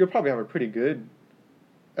 you'll probably have a pretty good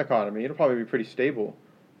economy. It'll probably be pretty stable.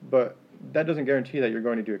 But that doesn't guarantee that you're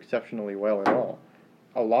going to do exceptionally well at all.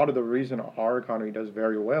 A lot of the reason our economy does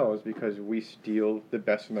very well is because we steal the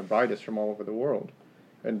best and the brightest from all over the world.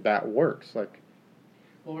 And that works. Like,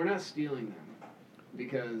 well, we're not stealing them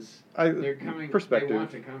because I- they're coming. perspective. They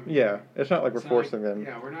want to come. Yeah, it's not like we're It's not forcing them.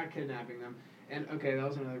 Yeah, we're not kidnapping them. And okay, that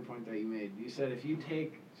was another point that you made. You said if you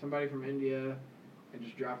take somebody from India and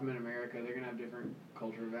just drop them in America, they're gonna have different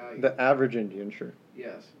cultural values. The average Indian, sure.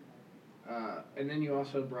 Yes. And then you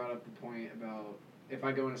also brought up the point about if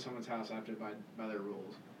I go into someone's house, I have to abide by their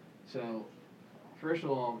rules. So, first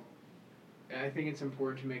of all, I think it's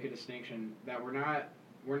important to make a distinction that we're not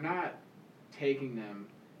taking them.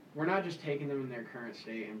 We're not just taking them in their current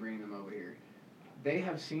state and bringing them over here. They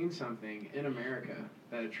have seen something in America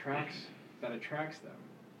that attracts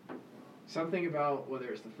them. Something about whether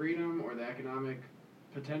it's the freedom or the economic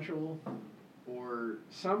potential or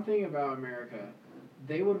something about America,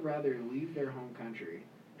 they would rather leave their home country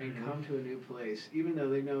and come to a new place, even though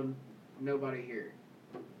they know nobody here.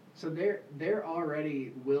 So they're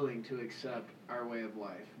already willing to accept our way of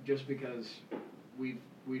life just because we've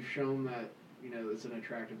shown that it's an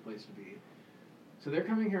attractive place to be. So they're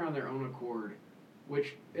coming here on their own accord,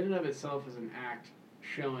 which in and of itself is an act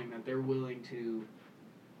showing that they're willing to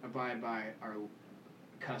abide by our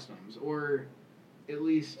customs, or at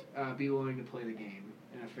least be willing to play the game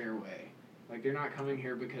in a fair way. Like, they're not coming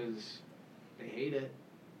here because they hate it.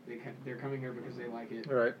 They're coming here because they like it.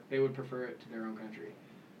 Right. They would prefer it to their own country.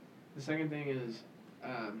 The second thing is,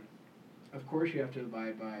 of course you have to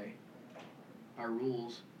abide by our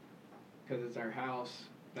rules because it's our house.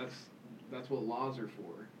 That's what laws are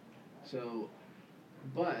for. So,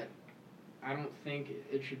 but I don't think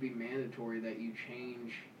it should be mandatory that you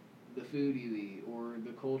change the food you eat or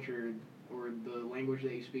the culture or the language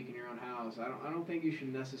that you speak in your own house. I don't think you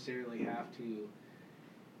should necessarily have to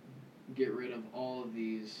get rid of all of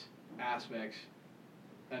these aspects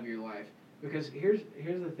of your life. Because here's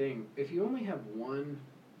the thing. If you only have one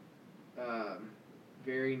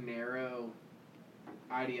very narrow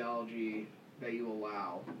ideology that you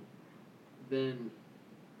allow, then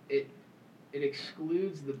it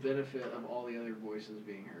excludes the benefit of all the other voices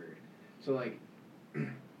being heard. So, like,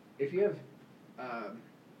 if you have,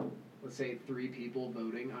 let's say, 3 people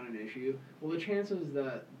voting on an issue, well, the chances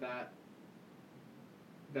that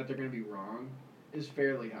they're going to be wrong is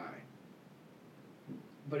fairly high.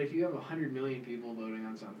 But if you have 100 million people voting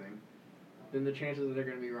on something, then the chances that they're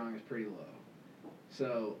going to be wrong is pretty low.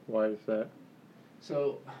 So Why is that?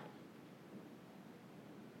 So,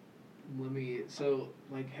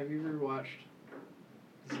 have you ever watched,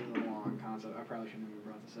 this is a long concept, I probably shouldn't have even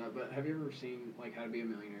brought this up, but have you ever seen, like, How to Be a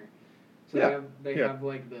Millionaire? So Yeah. they have,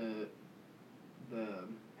 like, the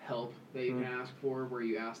help that you can ask for, where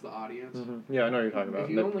you ask the audience. Mm-hmm. Yeah, I know what you're talking about. If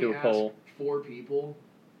you Let's only do a ask poll. 4 people,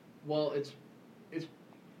 well,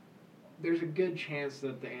 there's a good chance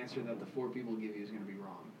that the answer that the 4 people give you is going to be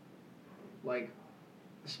wrong. Like,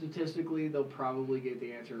 statistically, they'll probably get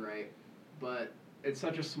the answer right, but it's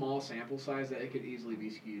such a small sample size that it could easily be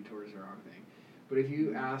skewed towards the wrong thing. But if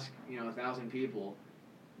you ask, 1,000 people,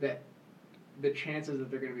 that the chances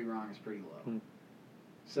that they're going to be wrong is pretty low.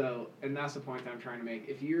 So, and that's the point that I'm trying to make.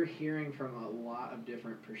 If you're hearing from a lot of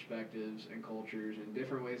different perspectives and cultures and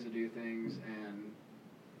different ways to do things and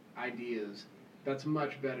ideas, that's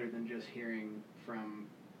much better than just hearing from,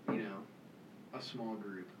 a small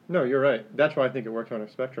group. No, you're right. That's why I think it works on a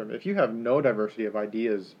spectrum. If you have no diversity of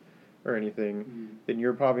ideas or anything, then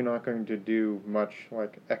you're probably not going to do much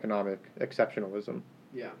like economic exceptionalism.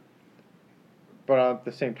 Yeah. But at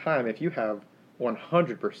the same time, if you have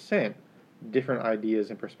 100% different ideas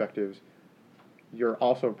and perspectives, you're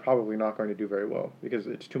also probably not going to do very well because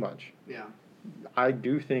it's too much. Yeah. I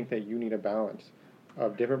do think that you need a balance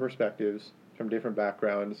of different perspectives from different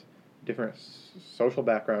backgrounds, different social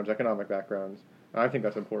backgrounds, economic backgrounds. And I think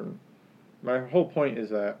that's important. My whole point is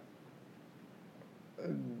that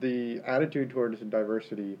the attitude towards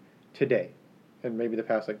diversity today, and maybe the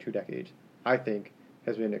past 2 decades, I think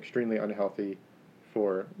has been extremely unhealthy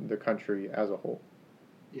for the country as a whole.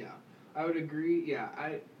 Yeah. I would agree. Yeah,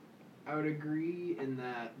 I would agree in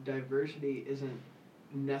that diversity isn't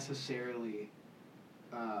necessarily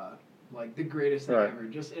like the greatest thing ever,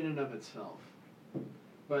 just in and of itself.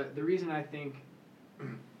 But the reason I think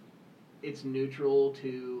it's neutral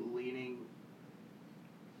to leaning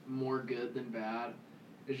more good than bad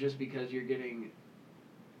is just because you're getting.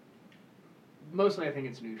 Mostly, I think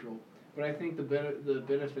it's neutral, but I think the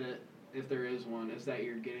benefit if there is one, is that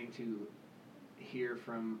you're getting to hear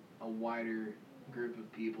from a wider group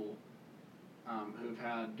of people who've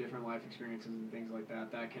had different life experiences and things like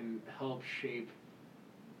that that can help shape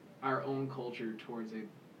our own culture towards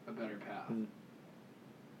a better path.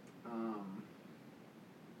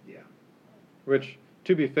 Yeah. Which,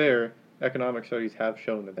 to be fair, economic studies have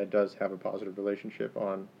shown that does have a positive relationship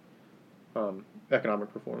on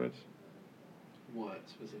economic performance. What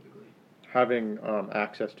specifically? Having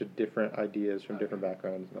access to different ideas from different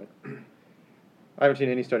backgrounds. Like, I haven't seen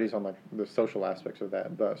any studies on like the social aspects of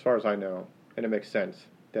that, but as far as I know, and it makes sense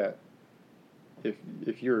that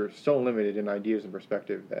if you're so limited in ideas and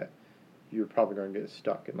perspective, that you're probably going to get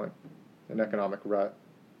stuck in like an economic rut,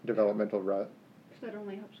 developmental rut. So that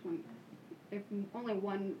only helps if only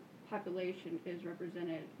one population is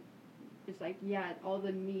represented. It's like, yeah, all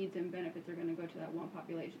the needs and benefits are going to go to that one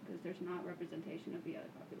population because there's not representation of the other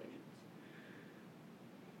populations.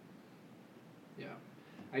 Yeah.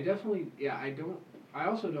 I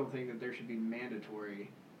also don't think that there should be mandatory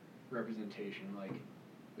representation. Like,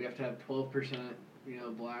 we have to have 12%,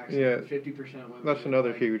 blacks, Yeah, 50% women. That's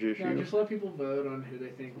another like, huge issue. Yeah, just let people vote on who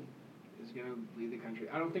they think is going to lead the country.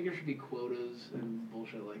 I don't think there should be quotas and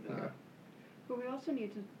bullshit like that. Yeah. But we also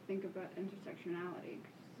need to think about intersectionality.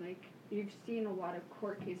 'Cause, like, you've seen a lot of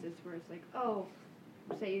court cases where it's like, oh,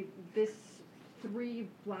 say this 3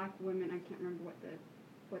 black women, I can't remember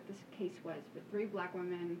what this case was, but 3 black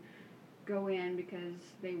women go in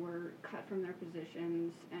because they were cut from their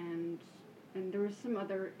positions, and there was some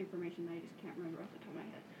other information that I just can't remember off the top of my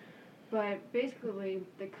head. But basically,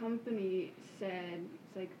 the company said,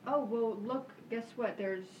 it's like, oh, well, look, guess what?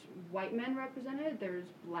 There's white men represented, there's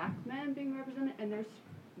black men being represented, and there's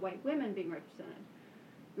white women being represented.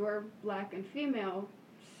 You're black and female,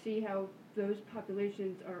 see how those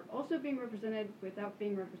populations are also being represented without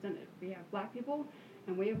being represented. We have black people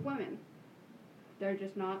and we have women. They're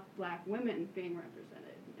just not black women being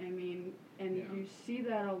represented. I mean, and Yeah. you see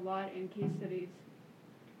that a lot in case studies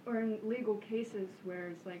or in legal cases where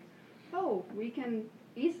it's like, oh, we can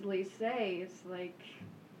easily say it's like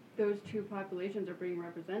those 2 populations are being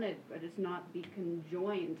represented, but it's not the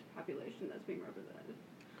conjoined population that's being represented.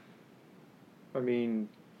 I mean,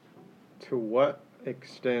 to what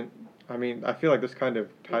extent? I mean, I feel like this kind of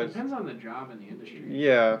It ties. depends on the job in the industry.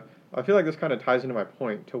 Yeah, I feel like this kind of ties into my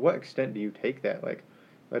point. To what extent do you take that? Like,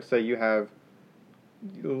 let's say you have,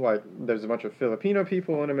 like, there's a bunch of Filipino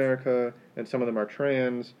people in America, and some of them are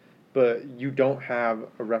trans, but you don't have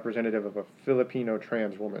a representative of a Filipino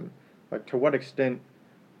trans woman. Like, to what extent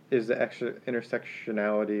is the extra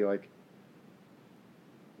intersectionality, like,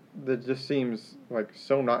 that just seems, like,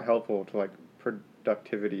 so not helpful to, like,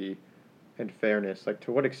 productivity and fairness. Like,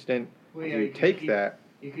 to what extent Well, do yeah, you you could take keep- that?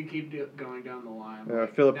 You could keep going down the line. A like, now you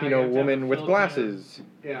Filipino have to have a woman with Filipino- glasses.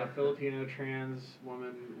 Yeah, Filipino trans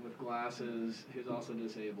woman with glasses who's also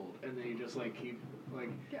disabled, and then you just like keep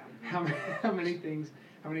like Yeah. how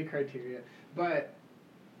many criteria. But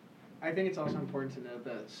I think it's also important to note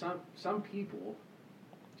that some people,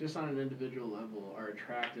 just on an individual level, are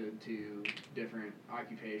attracted to different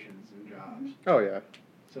occupations and jobs. Oh yeah.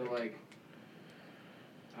 So like,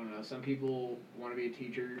 I don't know, some people want to be a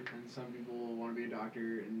teacher and some people want to be a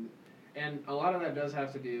doctor, and a lot of that does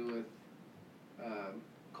have to do with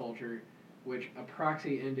culture, which a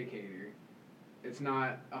proxy indicator, it's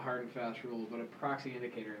not a hard and fast rule, but a proxy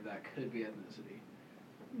indicator of that could be ethnicity.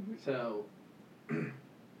 Mm-hmm. So,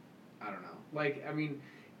 I don't know. Like, I mean,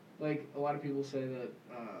 like a lot of people say that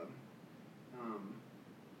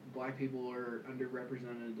black people are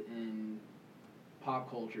underrepresented in pop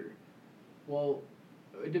culture. Well,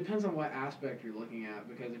 it depends on what aspect you're looking at,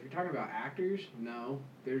 because if you're talking about actors, no,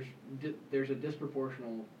 there's a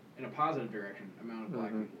disproportional, in a positive direction, amount of black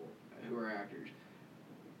people who are actors.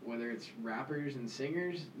 Whether it's rappers and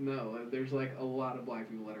singers, no, there's like a lot of black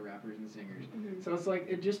people that are rappers and singers. Mm-hmm. So it's like,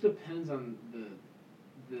 it just depends on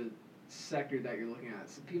the sector that you're looking at.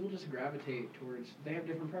 So people just gravitate towards, they have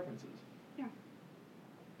different preferences. Yeah.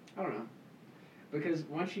 I don't know. Because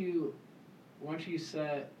once you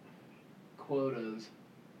set quotas,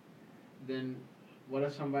 then what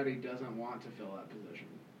if somebody doesn't want to fill that position?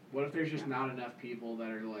 What if there's just not enough people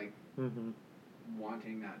that are like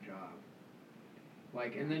wanting that job?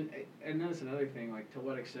 Like, and then it's another thing, like, to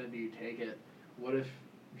what extent do you take it? What if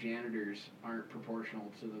janitors aren't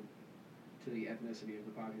proportional to the ethnicity of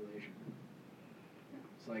the population?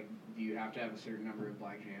 It's like, do you have to have a certain number of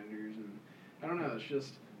black janitors? And I don't know, it's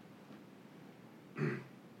just,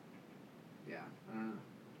 yeah, I don't know.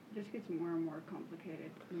 just gets more and more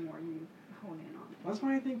complicated the more you hone in on it. That's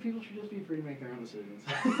why I think people should just be free to make their own decisions.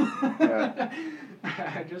 Yeah.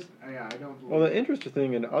 I don't believe Well, the interesting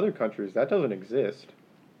thing in other countries, that doesn't exist.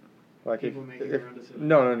 Like people making their own decisions.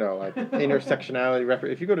 no, like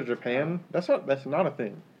intersectionality. If you go to Japan, that's not a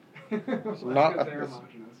thing. It's not a- they're it's-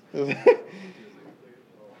 homogenous.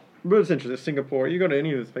 But it's interesting. Singapore, you go to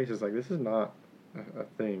any of those places, like this is not a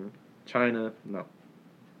thing. China, no.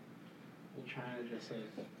 Well, China just says,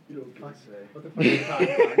 You don't get fuck, to say. what the fuck are you talking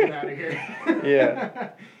about? Get out of here. Yeah.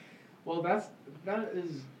 Well, that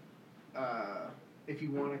is, if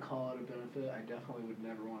you want to call it a benefit, I definitely would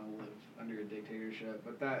never want to live under a dictatorship,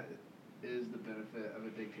 but that is the benefit of a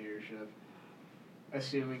dictatorship,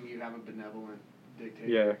 assuming you have a benevolent dictator.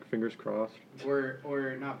 Yeah, fingers crossed.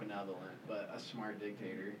 Or not benevolent, but a smart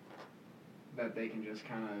dictator that they can just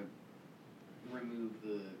kind of remove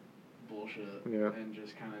the bullshit Yeah. and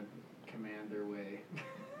just kind of command their way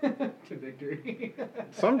to victory.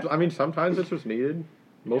 Sometimes it's just needed.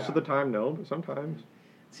 Most of Yeah. the time, no, but sometimes.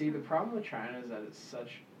 See, the problem with China is that it's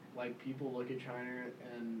such, like, people look at China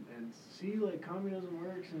and see, like, communism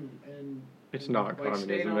works and It's and, not like, communism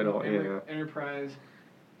state-owned at all, yeah. enterprise.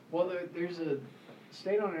 Well, there's a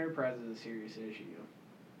state-owned enterprise is a serious issue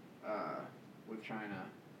with China,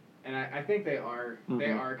 and I think they are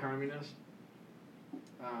communist.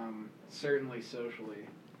 Certainly socially.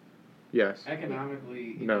 Yes.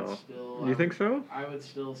 Economically, No. it's still. You think so? I would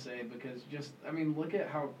still say because look at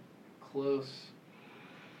how closely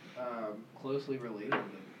related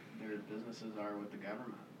their businesses are with the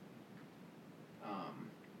government.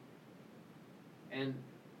 And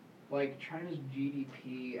like China's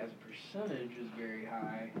GDP as a percentage is very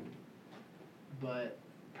high, but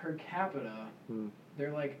per capita,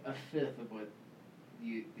 they're like a fifth of what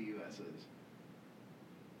the U.S. is.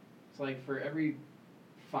 It's like for every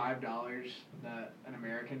 $5 that an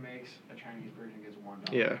American makes, a Chinese person gets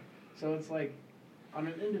 $1. Yeah. So it's like, on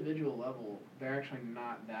an individual level, they're actually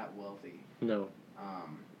not that wealthy. No.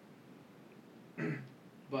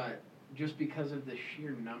 But just because of the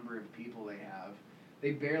sheer number of people they have,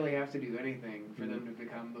 they barely have to do anything for them to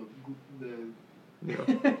become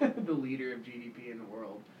the leader of GDP in the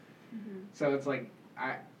world. Mm-hmm. So it's like,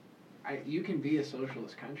 you can be a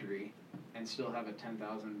socialist country and still have a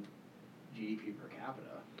 10,000 GDP per capita.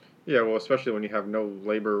 Yeah, well, especially when you have no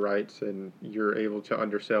labor rights and you're able to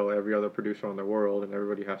undersell every other producer in the world and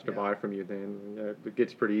everybody has to buy from you, then it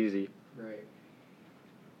gets pretty easy. Right.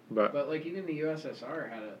 But like even the USSR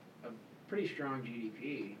had a pretty strong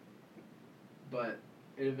GDP, but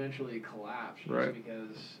it eventually collapsed just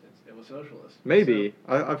because it was socialist. maybe.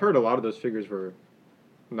 I've heard a lot of those figures were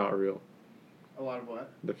not real. A lot of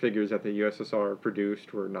what? The figures that the USSR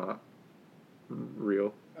produced were not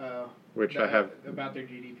real. Which I have about their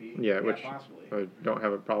GDP. Yeah, which possibly. I don't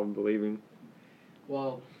have a problem believing.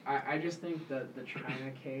 Well, I just think that the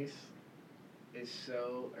China case is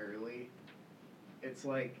so early. It's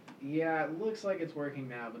like, yeah, it looks like it's working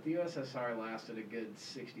now, but the USSR lasted a good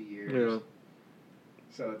 60 years. Yeah.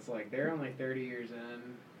 So it's like they're only 30 years in.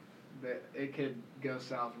 That it could go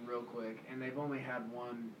south real quick, and they've only had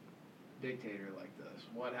one dictator like this.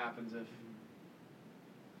 What happens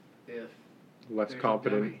if Less there's a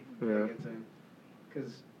competent. dummy Yeah. that gets in?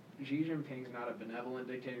 Because Xi Jinping's not a benevolent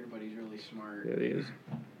dictator, but he's really smart. Yeah, he is.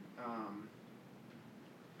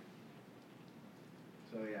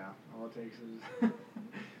 So yeah, all it takes is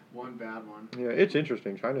one bad one. Yeah, it's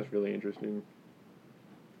interesting. China's really interesting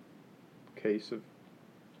case of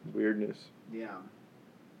weirdness. Yeah.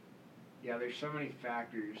 Yeah, there's so many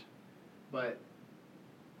factors, but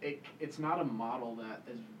it's not a model that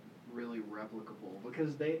is really replicable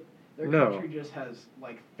because their country just has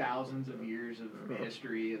like thousands of years of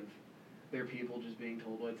history of their people just being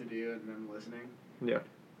told what to do and them listening. Yeah.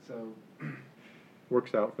 So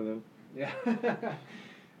works out for them. yeah.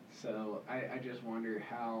 So I just wonder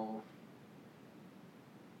how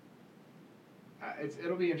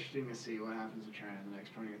it'll be interesting to see what happens to China in the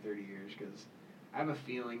next 20 or 30 years because I have a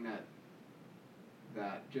feeling that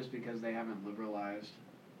just because they haven't liberalized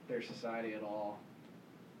their society at all,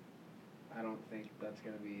 I don't think that's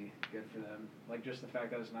going to be good for them. Like, just the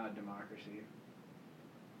fact that it's not a democracy.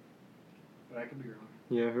 But I could be wrong.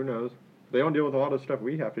 Yeah, who knows? They don't deal with a lot of stuff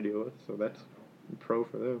we have to deal with, so that's pro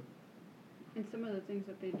for them. And some of the things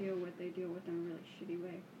that they deal with in a really shitty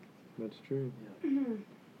way. That's true. Yeah.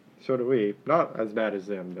 So do we. Not as bad as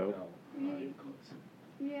them, though. No, not even close.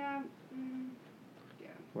 Yeah.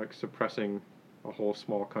 Like suppressing a whole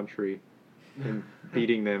small country and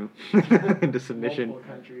beating them into submission.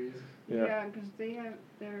 Multiple countries. Yeah, because they have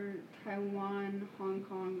their Taiwan, Hong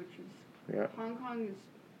Kong, which is... Yeah. Hong Kong is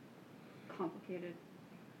complicated.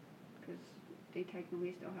 because they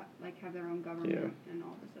technically still have their own government and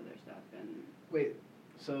all this other stuff. And Wait,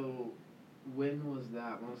 so when was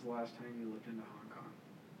that? When was the last time you looked into Hong Kong?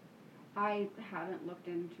 I haven't looked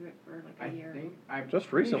into it for like a year. I'm Just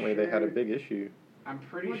pretty recently they had a sure- big issue. I'm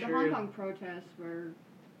pretty Well, sure. the Hong Kong protests were.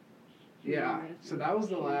 Yeah, humongous. so that was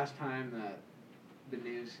the Huge. last time that the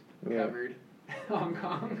news Yeah. covered Hong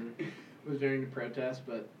Kong was during the protest,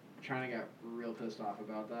 but China got real pissed off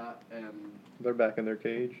about that, and They're back in their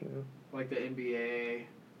cage. like the NBA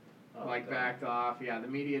Oh, backed off. Yeah, the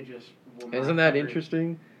media just will not Isn't that cover it.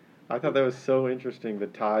 interesting? I thought that was so interesting, the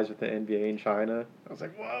ties with the NBA in China. I was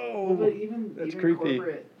like, whoa! Well, but even That's even creepy.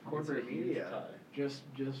 corporate It's a huge media tie. just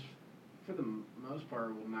for the most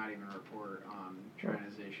part will not even report on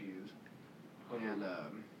China's issues. And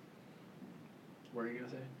what are you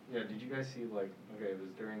gonna say? Yeah, did you guys see, like, okay, it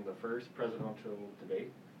was during the first presidential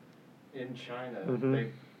debate in China.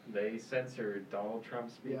 Mhm. They censored Donald Trump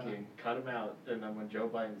speaking, cut him out, and then when Joe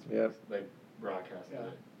Biden speaks, Yep. they broadcasted Yeah.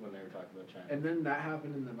 it when they were talking about China. And then that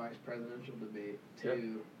happened in the vice presidential debate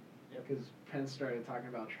too, Yep. because Pence started talking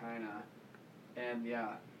about China, and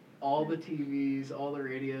yeah, all the TVs, all the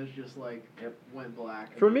radios just went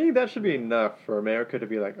black. For me, that should be enough for America to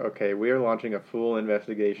be like, okay, we are launching a full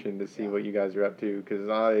investigation to see Yeah. what you guys are up to, because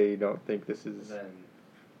I don't think this And is. then,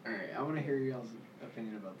 All right, I want to hear y'all's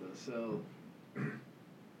opinion about this. So,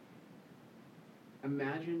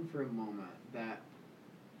 imagine for a moment that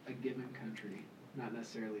a given country, not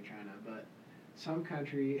necessarily China, but some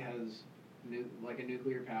country has a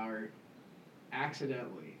nuclear power,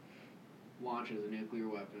 accidentally launches a nuclear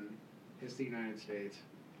weapon, hits the United States,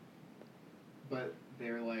 but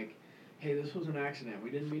they're like, hey, this was an accident. We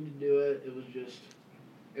didn't mean to do it.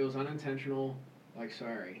 It was unintentional. Like,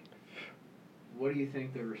 sorry. What do you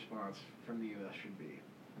think the response from the U.S. should be?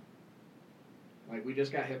 Like, we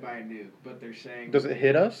just got hit by a nuke, but they're saying... Does it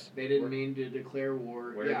hit us? They didn't mean to declare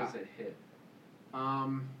war. where yeah. does it hit?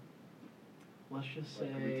 Let's just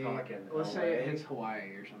Like, are we say... talking Let's say it LA? hits Hawaii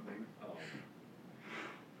or something. Oh.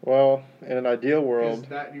 Well, in an ideal 'Cause world,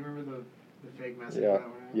 do you remember the fake message Yeah, that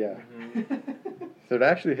went out? Mm-hmm. so it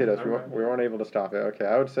actually hit us. I We remember. weren't able to stop it. Okay,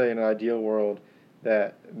 I would say in an ideal world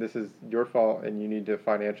that this is your fault and you need to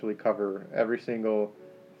financially cover every single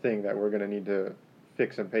thing that we're going to need to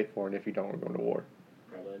fix and pay for, and if you don't, we're going to war.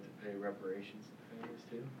 Probably have to pay reparations to families,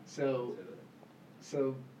 too. So, Say that.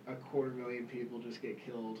 so 250,000 people just get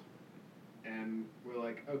killed, and we're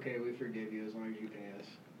like, okay, we forgive you as long as you pay us.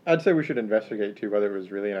 I'd say we should investigate too whether it was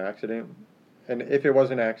really an accident, and if it was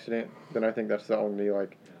an accident, then I think that's the only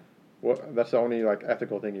that's the only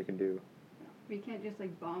ethical thing you can do. We can't just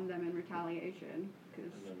bomb them in retaliation,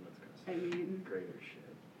 because And then that's I gonna mean greater shit.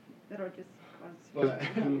 that'll just cause. But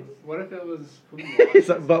issues. what if it was who launches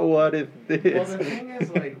it? But what if this? Well, the thing is,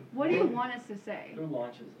 What do you want us to say? Who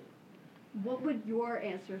launches it? What would your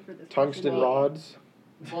answer for this? Tungsten question be? rods?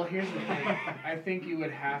 well, here's the thing. I think you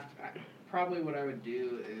would have to. Probably what I would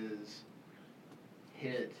do is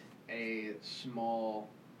hit a small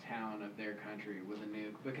town of their country with a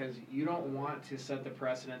nuke, because you don't want to set the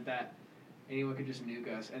precedent that anyone could just nuke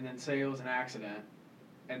us and then say it was an accident,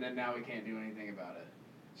 and then now we can't do anything about it.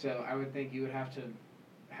 So I would think you would have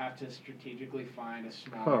to strategically find a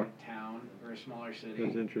smaller town or a smaller city,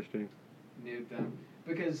 That's interesting. nuke them,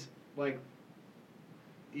 because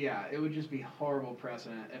yeah, it would just be horrible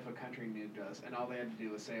precedent if a country nuked us and all they had to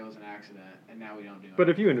do was say it was an accident, and now we don't do it. But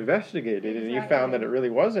if you investigated and you found that it really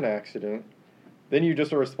was an accident, then you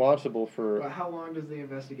just are responsible for. But how long does the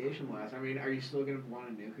investigation last? I mean, are you still going to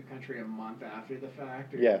want to nuke a country a month after the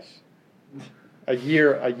fact? Or? Yes. A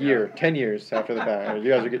year, 10 years after the fact. You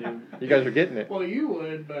guys are getting it. Well, you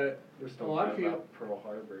would, but We're a still lot mad of people. about Pearl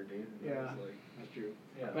Harbor, dude. And it Yeah, was like, that's true.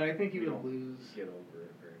 yeah, But I think you we would don't lose get over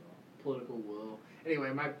it very well. political will.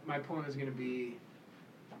 Anyway, my point is going to be,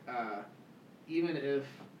 even if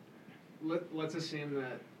let's assume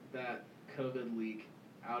that COVID leak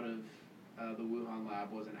out of the Wuhan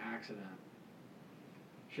lab was an accident,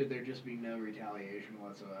 should there just be no retaliation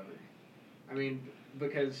whatsoever? I mean,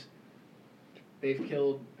 because they've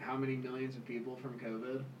killed how many millions of people from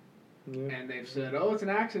COVID, Yeah. and they've said, "Oh, it's an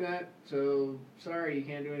accident, so sorry, you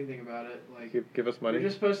can't do anything about it." Like, Give us money. you're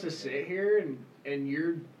just supposed to sit here and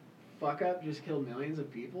your fuck up just killed millions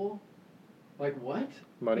of people? Like, what?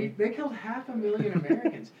 Money. They killed 500,000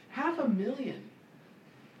 Americans. 500,000.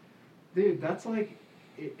 Dude, that's like,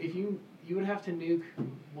 if you would have to nuke,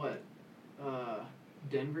 what?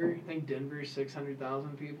 Denver? I think Denver's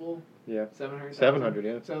 600,000 people. Yeah. 700,000. 700,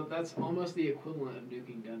 yeah. So that's almost the equivalent of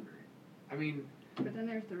nuking Denver. I mean, But then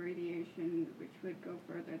there's the radiation, which would go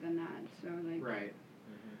further than that. So right.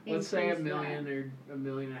 let's say increase 1 million or 1.5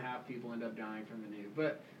 million people end up dying from the nuke.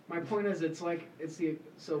 But my point is,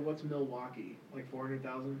 so what's Milwaukee? Like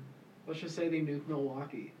 400,000? Let's just say they nuke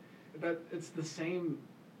Milwaukee. It's the same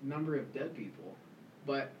number of dead people,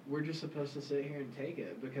 but we're just supposed to sit here and take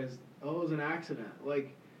it because it was an accident.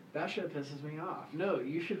 Like that shit pisses me off. No,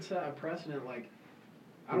 you should set a precedent. Like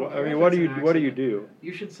what do you do?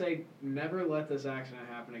 You should say never let this accident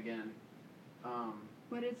happen again.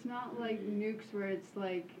 But it's not like nukes where it's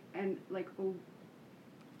like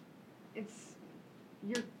it's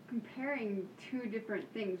you're comparing two different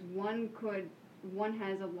things. One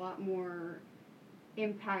has a lot more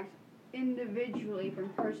impact individually from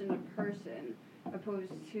person to person,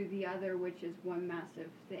 opposed to the other, which is one massive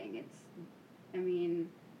thing. I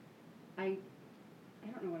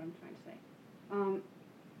don't know what I'm trying to say.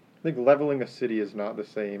 I think leveling a city is not the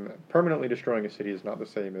same. Permanently destroying a city is not the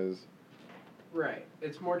same as right.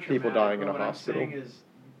 It's more traumatic. People dying in a what hospital. I'm saying is,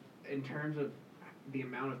 in terms of the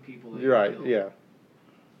amount of people that You're right. killed, Yeah.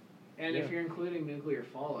 and if you're including nuclear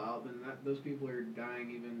fallout, then those people are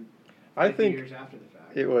dying even 50 I think years after the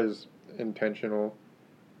fact. it was intentional.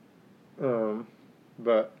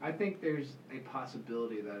 But I think there's a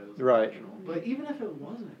possibility that it was Right. intentional. But even if it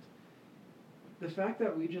wasn't, the fact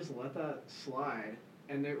that we just let that slide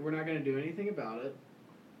and we're not going to do anything about it,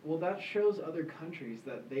 well, that shows other countries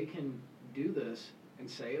that they can do this and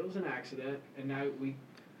say it was an accident, and now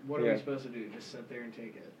what are Yeah. we supposed to do? Just sit there and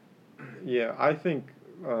take it? yeah, I think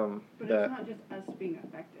But that it's not just us being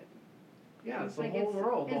affected. Yeah, it's the like whole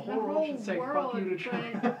world. The it's whole world should say, fuck you to but-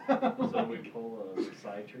 China. So we pull a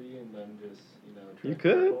side tree and then just, you trick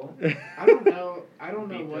could. people? I don't know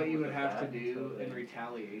Beat what them you with would a have to bat do until in they-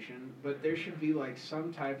 retaliation, but there should be like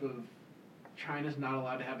some type of China's not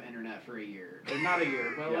allowed to have internet for a year. Or not a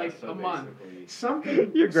year, but Yeah, like so a month. basically-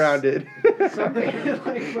 Something You're grounded. something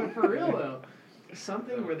like, but for real though,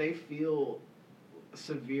 something where they feel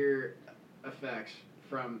severe effects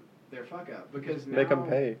from their fuck up because now Make them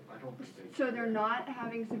pay. I don't think they So care. they're not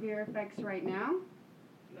having severe effects right now?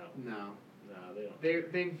 No, No, they don't.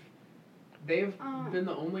 they've Uh. been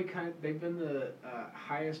the only they've been the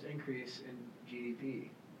highest increase in GDP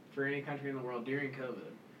for any country in the world during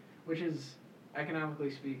COVID, which is economically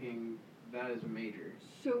speaking that is major.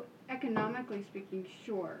 So economically speaking,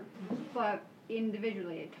 sure, but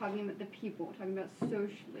individually, talking about the people, talking about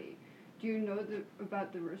socially, do you know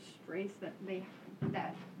about the restraints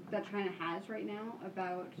that China has right now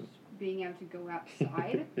about being able to go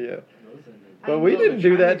outside? Yeah. Those are But I we know didn't the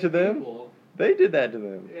do that Chinese to them. people- They did that to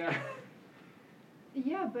them. Yeah.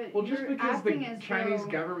 Yeah, but Well, just you're because acting the as Chinese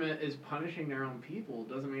though- government is punishing their own people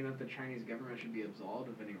doesn't mean that the Chinese government should be absolved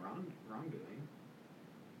of any wrongdoing.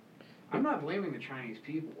 I'm not blaming the Chinese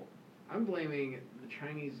people. I'm blaming the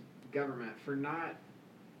Chinese government for not.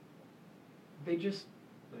 They just,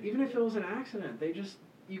 even if it was an accident,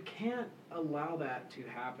 you can't allow that to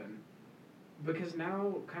happen. Because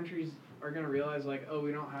now countries are going to realize, like, oh,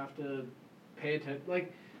 we don't have to pay attention.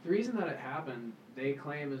 Like, the reason that it happened, they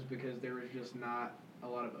claim, is because there was just not a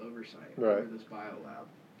lot of oversight over Right. this biolab.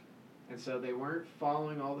 And so they weren't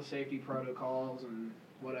following all the safety protocols and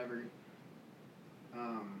whatever.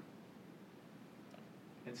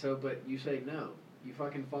 And so, but you say no. You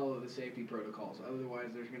fucking follow the safety protocols. Otherwise,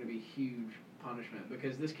 there's going to be huge punishment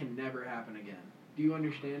because this can never happen again. Do you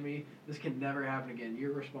understand me? This can never happen again.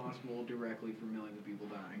 You're responsible directly for millions of people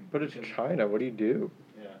dying. But it's because- China. What do you do?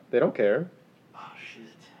 Yeah. They don't care. Oh, shit.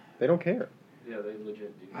 They don't care. Yeah, they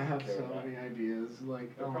legit do. I have care so about many ideas.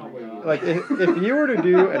 Like, They're oh my probably- god. Like if you were to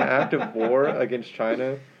do an act of war against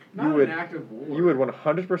China, Not you would an act of war. you would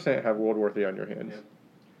 100% have World War III on your hands.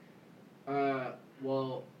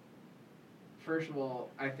 Well, first of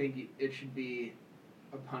all, I think it should be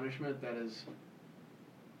a punishment that is.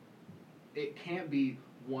 It can't be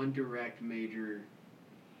one direct major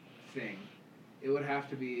thing. It would have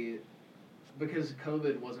to be, because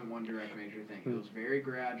COVID wasn't one direct major thing. It was very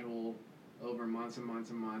gradual over months and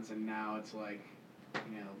months and months, and now it's like,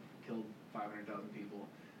 killed 500,000 people.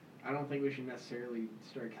 I don't think we should necessarily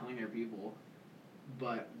start killing their people,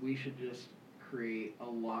 but we should just create a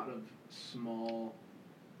lot of small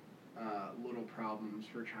little problems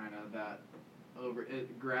for China that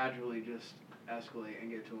gradually just escalate and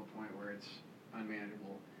get to a point where it's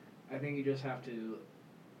unmanageable. I think you just have to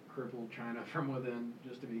cripple China from within,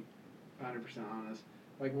 just to be 100% honest.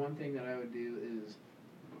 Like, one thing that I would do is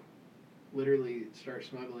literally start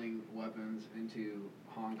smuggling weapons into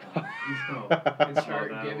Hong Kong and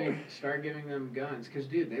start giving them guns, because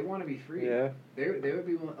dude, they want to be free. Yeah, They would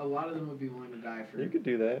be a lot of them would be willing to die for you could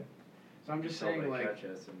do that. So I'm just Until saying, they like, catch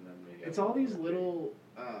us and then we it's all these little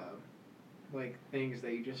like things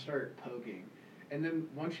that you just start poking, And then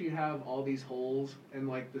once you have all these holes and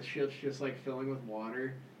like the ship's just like filling with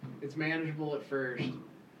water, it's manageable at first,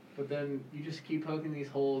 but then you just keep poking these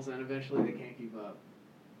holes and eventually they can't keep up.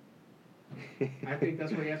 I think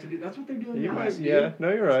that's what you have to do. That's what they're doing now. Dude. Yeah, no,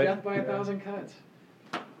 you're It's right. death by a thousand cuts.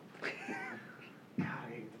 God, I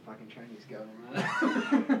hate the fucking Chinese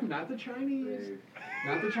government. Not the Chinese. Dude.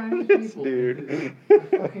 Not the Chinese people. Dude. The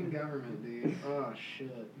fucking government, dude. Oh,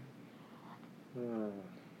 shit.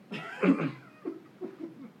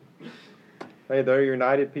 Hey, they're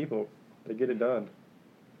united people. They get it done.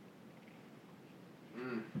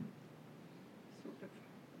 Mm.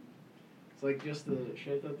 It's like just the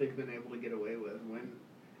shit that they've been able to get away with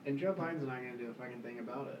and Joe Biden's not going to do a fucking thing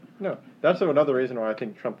about it. No, that's another reason why I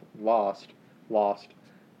think Trump lost,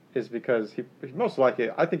 is because he most likely,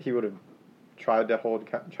 I think he would have tried to hold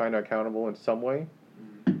China accountable in some way.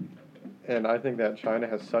 Mm. And I think that China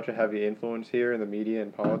has such a heavy influence here in the media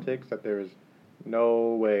and politics that there is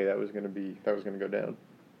no way that was going to go down.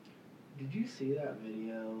 Did you see that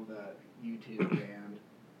video that YouTube banned?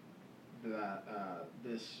 That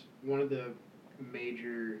one of the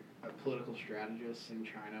major political strategists in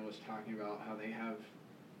China was talking about how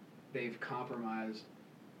they've compromised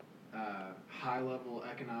high-level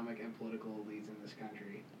economic and political elites in this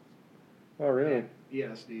country. Oh, really? And,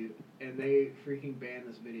 yes, dude. And they freaking banned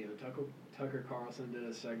this video. Tucker Carlson did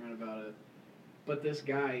a segment about it. But this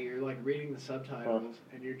guy, you're like reading the subtitles,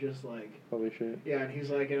 and you're just like, Holy shit. yeah, and he's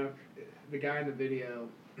like, the guy in the video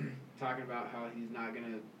talking about how he's not going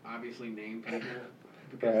to obviously name people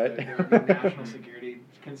because Right. there would be national security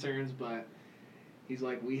concerns, but he's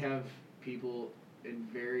like, we have people in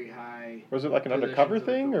very high. Was it like an undercover positions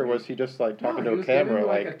of thing, or authority. was he just like talking No, to he a camera?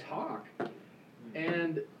 was giving, Like, a talk,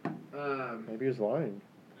 and maybe he was lying.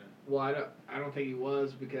 well, I don't think he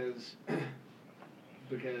was because I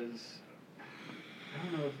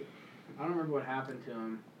don't know I don't remember what happened to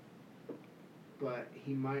him, but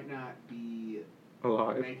he might not be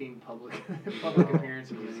Alive. making public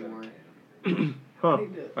appearances anymore. Huh.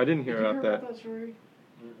 I didn't hear Did you about hear that. that story?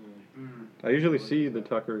 Mm-mm. Mm. I usually see the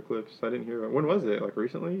Tucker clips. I didn't hear about. When was it? Like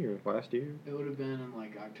recently or last year? It would have been in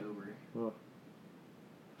like October. Oh.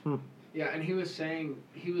 Hmm. Yeah, and he was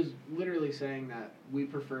literally saying that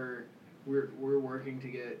we're working to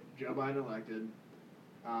get Joe Biden elected.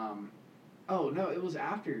 Oh no, it was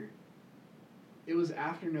after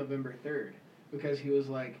November 3rd, because he was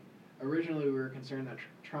like, originally we were concerned that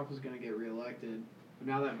Trump was going to get reelected, but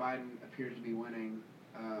now that Biden appears to be winning,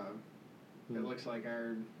 it looks like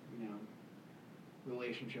our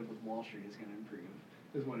relationship with Wall Street is going to improve,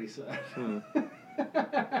 is what he said.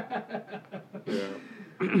 Yeah.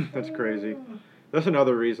 That's crazy. That's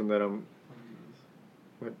another reason that I'm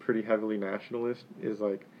like pretty heavily nationalist, is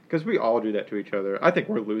like, because we all do that to each other. I think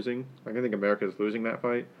we're losing. Like, I think America's losing that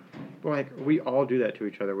fight. But like, we all do that to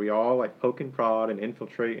each other. We all like poke and prod and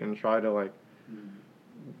infiltrate and try to like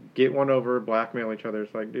get one over, blackmail each other.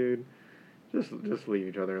 It's like, dude, just leave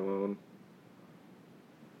each other alone.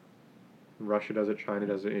 Russia does it, China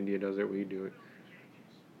does it, India does it, we do it.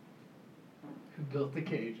 Who built the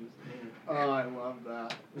cages? Oh, I love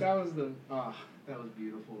that. That was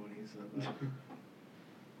beautiful when he said that.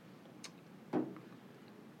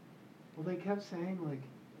 Well, they kept saying like,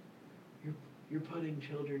 you're putting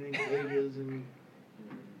children in cages and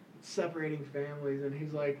separating families, and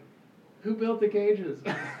he's like, who built the cages?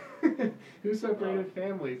 Who separated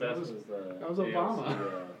families? That was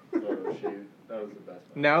Obama. Photo shoot. That was the best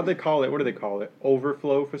one. Now they call it, what do they call it?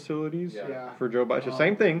 Overflow facilities Yeah. for Joe Biden. It's the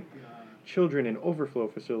same thing. God. Children in overflow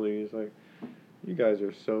facilities. Like, you guys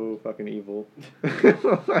are so fucking evil.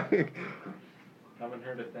 Like, Haven't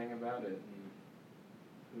heard a thing about it, and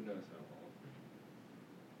who knows how long.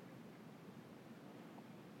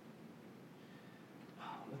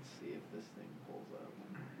 Let's see if this thing pulls up.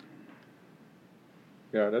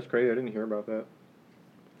 yeah, that's crazy. I didn't hear about that.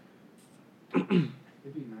 It'd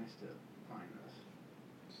be nice to find this.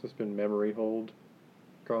 It's just been memory hold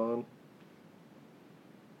gone.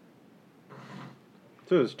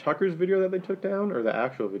 So is Tucker's video that they took down, or the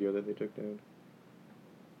actual video that they took down?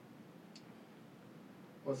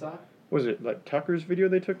 What's that? Was it like Tucker's video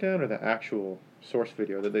they took down, or the actual source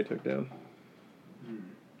video that they took down?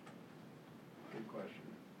 Good question.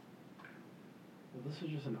 Well, this is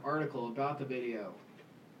just an article about the video.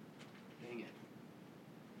 Dang it.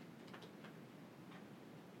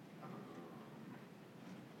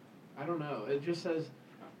 I don't know. It just says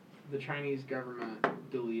the Chinese government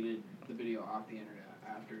deleted the video off the internet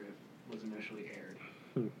after it was initially aired.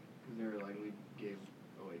 Because they were like, we gave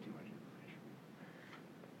away too much information.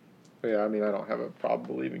 But yeah, I mean, I don't have a problem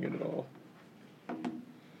believing it at all.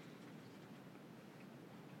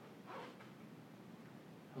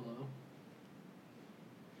 Hello?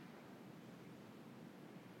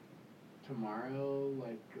 Tomorrow,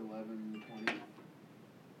 like 11:20?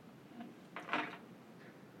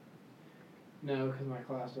 No, because my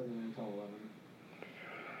class doesn't end until 11.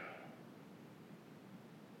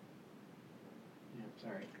 Yeah,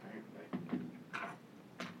 sorry. Alright, bye.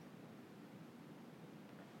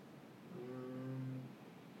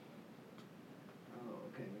 Oh,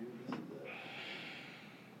 okay, maybe this is it.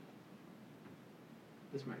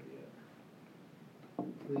 This might be it.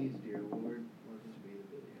 Please, dear Lord, let this be the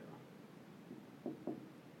video.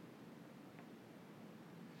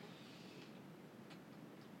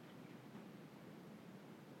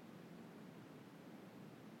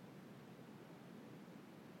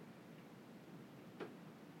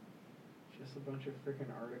 Just a bunch of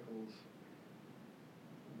freaking articles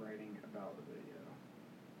writing about the video.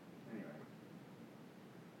 Anyway.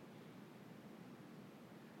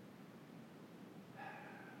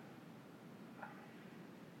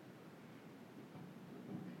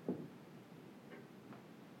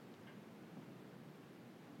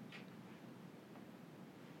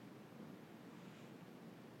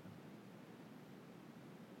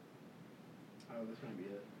 Oh, this might be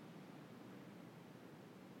it.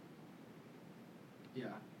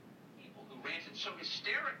 Yeah. People who ranted so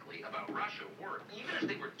hysterically about Russia were, even as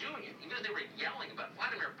they were doing it, even as they were yelling about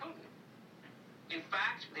Vladimir Putin. In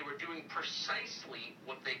fact, they were doing precisely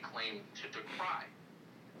what they claimed to decry.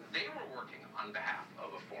 They were working on behalf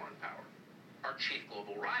of a foreign power, our chief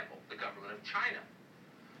global rival, the government of China.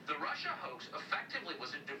 The Russia hoax effectively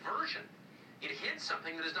was a diversion. It hid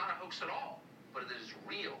something that is not a hoax at all, but it is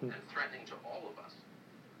real and threatening to all of us.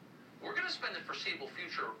 We're going to spend the foreseeable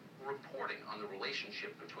future reporting on the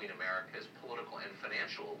relationship between America's political and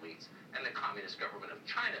financial elites and the communist government of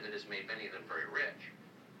China that has made many of them very rich.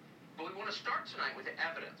 But we want to start tonight with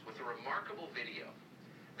evidence, with a remarkable video.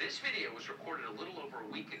 This video was recorded a little over a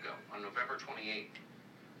week ago, on November 28th.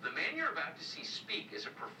 The man you're about to see speak is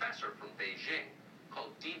a professor from Beijing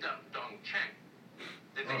called Dong Cheng.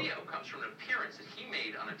 The video comes from an appearance that he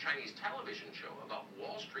made on a Chinese television show about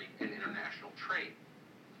Wall Street and international trade.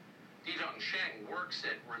 Dong Cheng works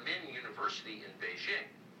at Renmin University in Beijing.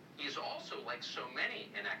 He is also, like so many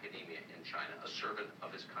in academia in China, a servant of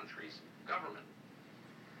his country's government.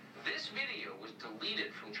 This video was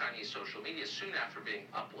deleted from Chinese social media soon after being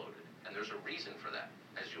uploaded, and there's a reason for that,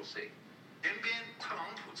 as you'll see.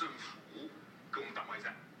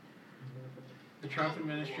 The Trump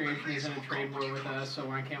administration is in a trade war with us, so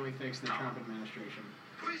why can't we fix the Trump administration?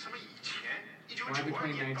 Why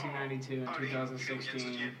between 1992 and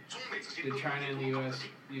 2016 did China and the U.S.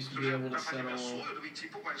 used to be able to settle? I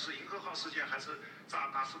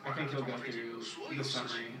think he'll go through the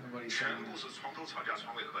summary of what he's saying.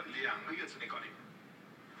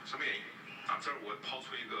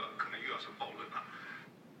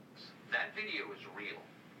 That video is real,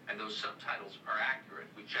 and those subtitles are accurate.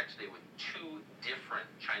 We checked today with 2 different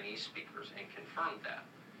Chinese speakers and confirmed that.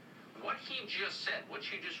 What he just said, what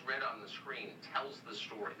you just read on the screen, tells the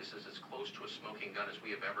story. This is as close to a smoking gun as we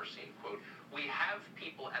have ever seen. Quote, we have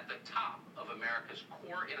people at the top of America's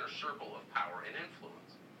core inner circle of power and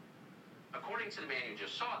influence. According to the man you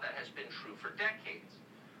just saw, that has been true for decades.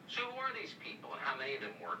 So who are these people, and how many of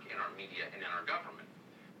them work in our media and in our government?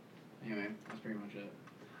 Anyway, that's pretty much it.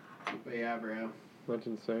 But yeah, bro. That's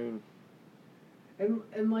insane. And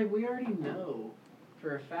like, we already know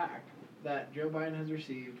for a fact that Joe Biden has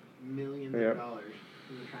received millions of dollars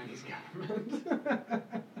from the Chinese government.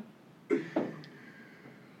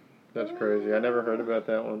 That's crazy. I never heard about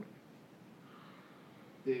that one.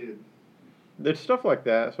 Dude. There's stuff like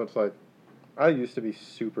that, so it's like, I used to be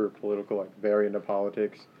super political, like very into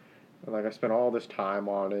politics. And like, I spent all this time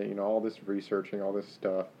on it, you know, all this researching, all this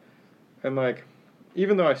stuff. And like,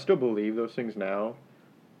 even though I still believe those things now,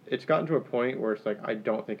 it's gotten to a point where it's like, I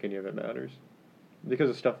don't think any of it matters.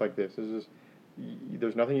 Because of stuff like this.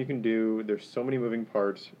 There's nothing you can do. There's so many moving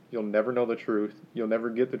parts. You'll never know the truth. You'll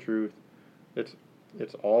never get the truth. It's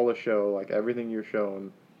all a show. Like everything you're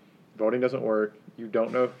shown, voting doesn't work. You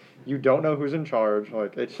don't know who's in charge.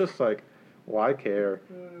 Like it's just like, why care?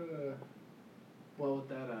 Well, with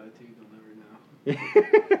that attitude, you'll never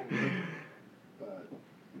know. But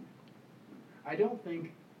I don't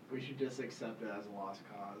think we should just accept it as a lost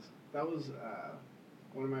cause. That was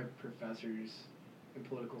one of my professors in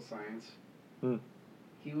political science.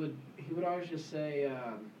 He would always just say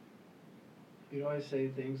he'd always say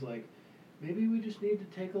things like, maybe we just need to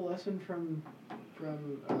take a lesson from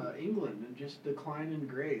England and just decline in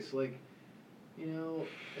grace, like, you know.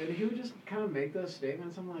 And he would just kind of make those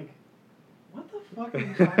statements. I'm like, what the fuck are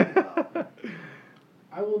you talking about?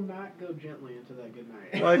 I will not go gently into that good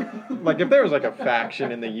night. Like if there was like a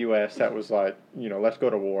faction in the U.S. that was like, let's go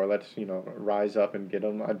to war, let's rise up and get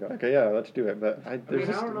them, I'd be like, okay, yeah, let's do it. But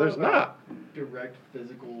there's not. Direct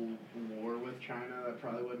physical war with China, that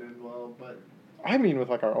probably wouldn't end well. But I mean, with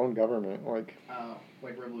like our own government, like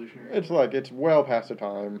revolutionary. It's well past the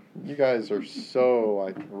time. You guys are so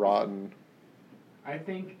like rotten. I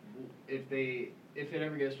think if it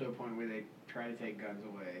ever gets to a point where they try to take guns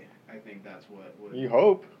away, I think that's what would. You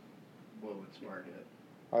hope. What would spark it?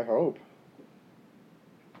 I hope.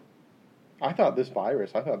 I thought this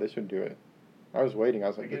would do it. I was waiting. I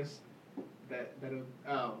was like, I guess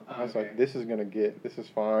I was like, this is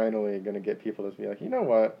finally gonna get people to be like, you know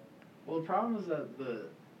what? Well, the problem is that the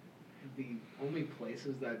only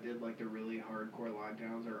places that did like the really hardcore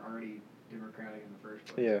lockdowns are already Democratic in the first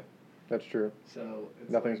place. Yeah, that's true. So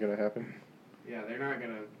nothing's gonna happen. Yeah, they're not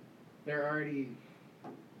gonna. They're already.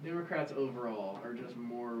 Democrats overall are just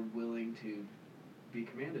more willing to be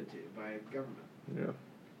commanded to by government. Yeah.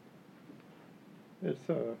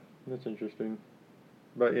 That's interesting.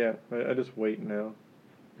 But yeah, I just wait now.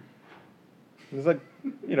 It's like,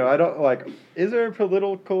 I don't like, is there a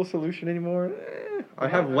political solution anymore? I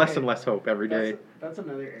have less and less hope every day. That's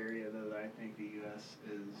another area, though, that I think the U.S.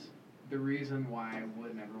 is, the reason why I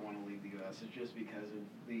would never want to leave the U.S. is just because of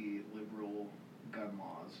the liberal gun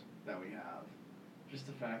laws that we have. Just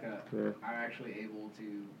the fact that I'm actually able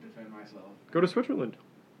to defend myself. Go to Switzerland.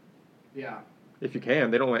 Yeah. If you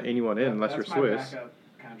can. They don't let anyone in unless you're Swiss. That's my backup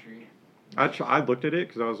country. I looked at it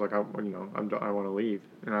because I was like, I want to leave,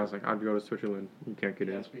 and I was like, I'd go to Switzerland. You can't get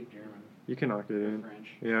in. I speak German. You cannot get in. French.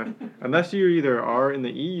 Yeah, unless you either are in the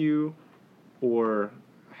EU, or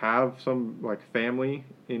have some like family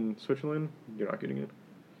in Switzerland, you're not getting in.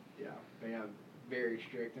 Yeah, they have very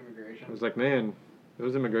strict immigration. I was like, man,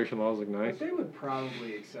 those immigration laws look nice. But they would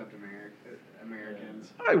probably accept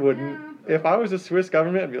Americans. I wouldn't. Yeah. If I was the Swiss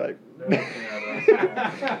government, I'd be like,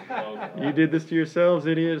 you did this to yourselves,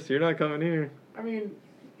 idiots. You're not coming here. I mean,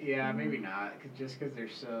 yeah, maybe not. Just because they're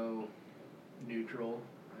so neutral.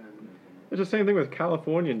 And It's the same thing with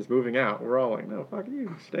Californians moving out. We're all like, no, fuck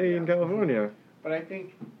you. Stay in California. But I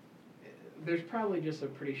think there's probably just a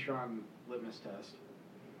pretty strong litmus test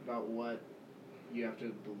about what you have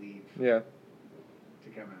to believe Yeah. to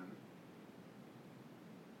come in.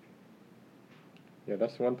 Yeah,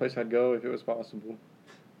 that's the one place I'd go if it was possible.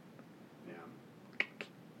 Yeah.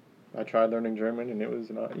 I tried learning German and it was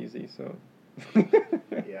not easy, so.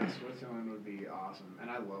 Yeah, Switzerland would be awesome. And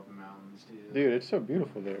I love the mountains, too. Dude, it's so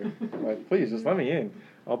beautiful there. Like, please, just let me in.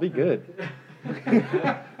 I'll be good.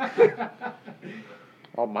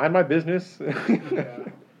 I'll mind my business. Yeah.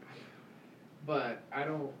 But I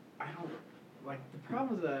don't, like, the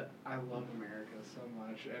problem is that I love America so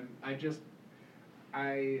much, and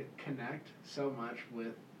I connect so much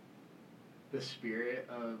with the spirit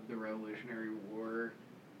of the Revolutionary War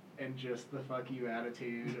and just the fuck you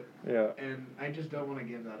attitude. Yeah. And I just don't want to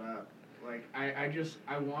give that up. Like, I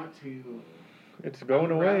want to. It's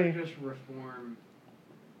going I would rather away. just reform,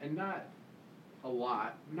 and not a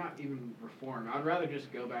lot, not even reform. I'd rather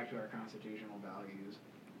just go back to our constitutional values.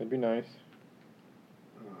 It'd be nice.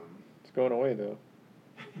 It's going away, though.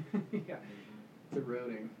 Yeah, it's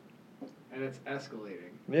eroding, and it's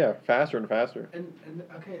escalating. Yeah, faster and faster. And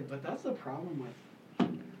okay, but that's the problem with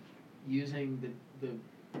using the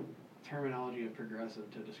terminology of progressive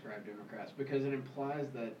to describe Democrats, because it implies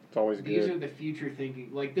that It's always these good. are the future thinking.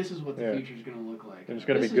 Like, this is what the Yeah. future's going to look like. And it's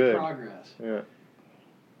gonna be This good. is progress. Yeah.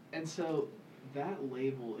 And so that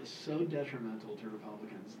label is so detrimental to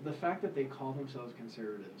Republicans. The fact that they call themselves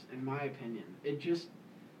conservatives, in my opinion,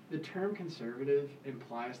 the term conservative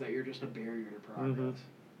implies that you're just a barrier to progress. Mhm.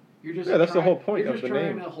 You're just Yeah, that's the whole point You're of just the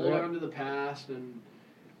trying name. to hold Yeah. on to the past and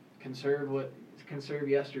conserve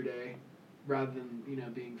yesterday, rather than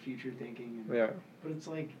being future thinking. And, Yeah. But it's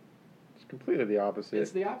like It's completely the opposite.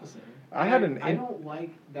 it's the opposite. I had an I don't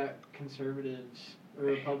like that conservatives or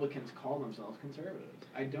Republicans call themselves conservatives.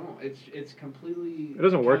 I don't. It's completely. It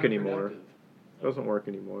doesn't work anymore. counterproductive. It doesn't work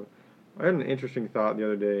anymore. I had an interesting thought the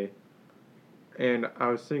other day, and I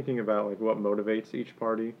was thinking about like what motivates each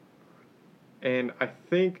party, and I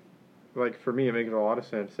think, like for me, it makes a lot of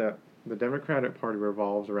sense that the Democratic Party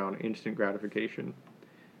revolves around instant gratification,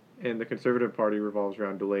 and the Conservative Party revolves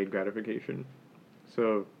around delayed gratification.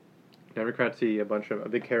 So, Democrats see a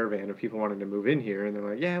big caravan of people wanting to move in here, and they're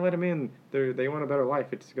like, yeah, let them in. They want a better life.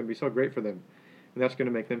 It's going to be so great for them, and that's going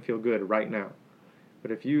to make them feel good right now.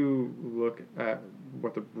 But if you look at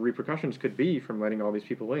what the repercussions could be from letting all these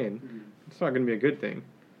people in, it's not going to be a good thing.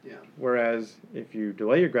 Yeah. Whereas if you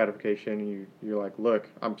delay your gratification, you're like, look,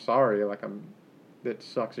 I'm sorry, like that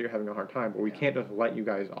sucks that you're having a hard time, but we Yeah. can't just let you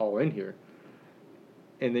guys all in here.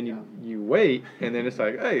 And then Yeah. you wait, and then it's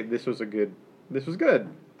like, hey, this was good.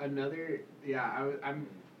 Another,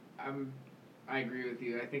 I agree with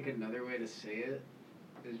you. I think another way to say it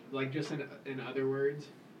is like just in other words.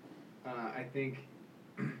 I think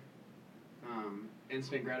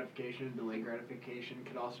instant gratification and delayed gratification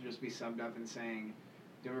could also just be summed up in saying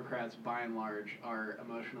Democrats, by and large, are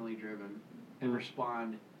emotionally driven and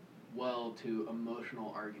respond well to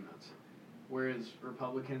emotional arguments, whereas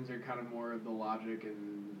Republicans are kind of more of the logic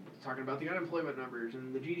and talking about the unemployment numbers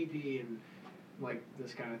and the GDP and like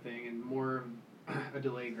this kind of thing, and more a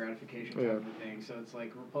delayed gratification type of thing. So it's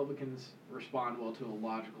like Republicans respond well to a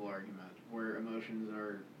logical argument, where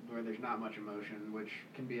where there's not much emotion, which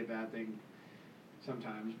can be a bad thing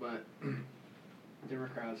sometimes, but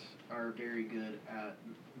Democrats are very good at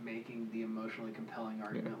making the emotionally compelling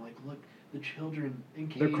argument. Like, look, the children in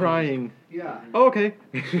cages. They're crying. Yeah. Oh, okay.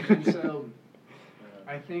 And so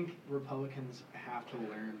I think Republicans have to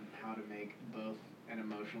learn how to make both an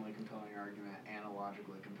emotionally compelling argument and a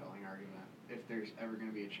logically compelling argument if there's ever going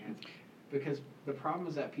to be a chance. Because the problem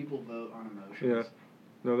is that people vote on emotions. Yeah.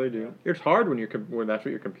 No, they do. It's hard when when that's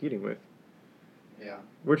what you're competing with. Yeah.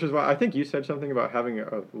 Which is why I think you said something about having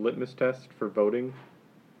a litmus test for voting.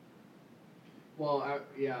 Well,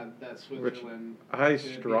 that Switzerland. I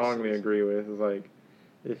strongly agree with. Is like,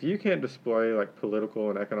 if you can't display like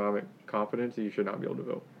political and economic competence, you should not be able to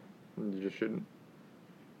vote. You just shouldn't.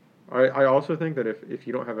 I also think that if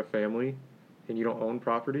you don't have a family and you don't own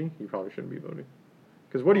property, you probably shouldn't be voting.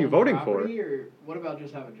 Because what are you voting for? Or what about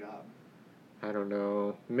just have a job? I don't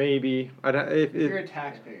know. Maybe. If you're a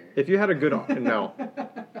taxpayer. If you had a good no.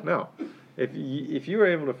 If you were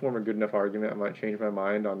able to form a good enough argument, I might change my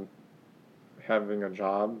mind on having a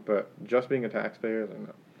job. But just being a taxpayer,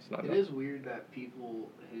 no, it's not. It is weird that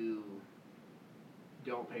people who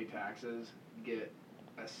don't pay taxes get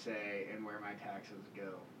a say in where my taxes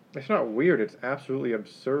go. It's not weird. It's absolutely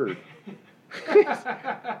absurd.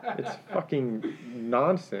 it's fucking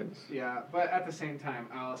nonsense. Yeah, but at the same time,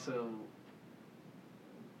 I also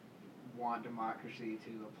want democracy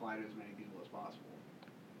to apply to as many people as possible.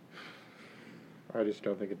 I just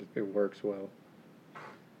don't think it works well.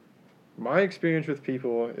 My experience with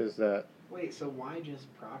people is that... Wait, so why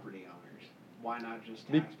just property owners? Why not just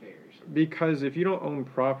taxpayers? Because if you don't own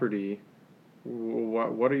property,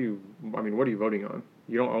 what are you voting on?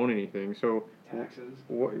 You don't own anything, so... Taxes?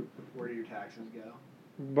 Where do your taxes go?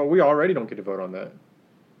 But we already don't get to vote on that.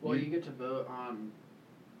 Well, you get to vote on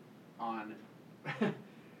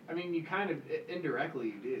I mean, you kind of, indirectly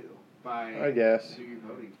you do, by I guess. who you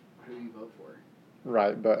vote for.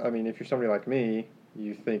 Right, but, I mean, if you're somebody like me,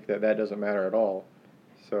 you think that doesn't matter at all,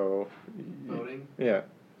 so... Voting? Yeah.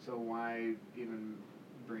 So why even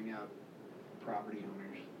bring up property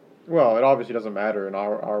owners? Well, it obviously doesn't matter in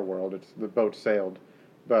our world, it's the boat sailed,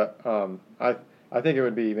 but, I think it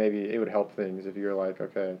would help things if you're like,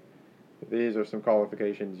 okay, these are some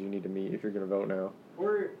qualifications you need to meet if you're going to vote now.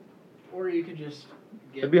 Or you could just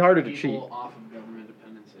get It'd be harder to people cheat. off of government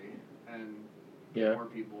dependency and get more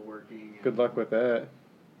people working. Good luck with that.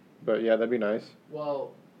 But yeah, that'd be nice.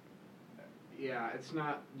 Well, yeah, it's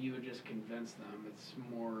not you would just convince them. It's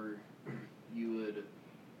more you would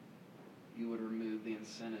remove the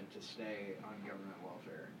incentive to stay on government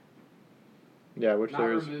welfare. Yeah, which not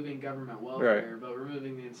there's... Not removing government welfare, right. But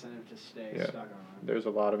removing the incentive to stay stuck on it. There's a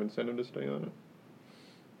lot of incentive to stay on it.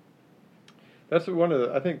 That's one of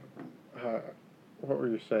the... I think... what were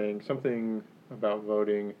you saying? Something about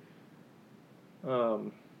voting. I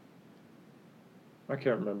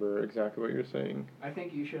can't remember exactly what you're saying. I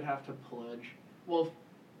think you should have to pledge... Well,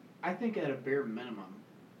 I think at a bare minimum,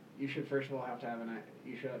 you should first of all have to have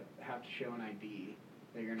you should have to show an ID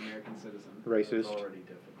that you're an American citizen. Racist. That's already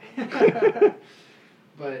difficult.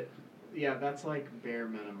 But, yeah, that's like bare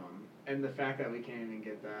minimum. And the fact that we can't even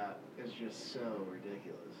get that is just so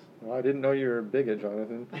ridiculous. Well, I didn't know you were a bigot,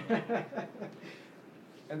 Jonathan.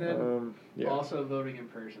 And then also voting in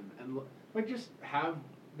person. And like just have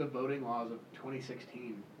the voting laws of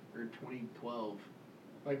 2016 or 2012.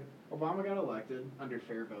 Like, Obama got elected under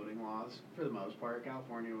fair voting laws for the most part.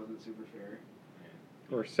 California wasn't super fair.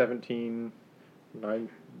 Or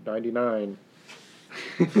 1799.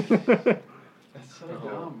 That's so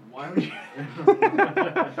dumb. Why would you...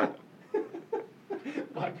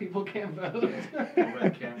 Black people can't vote.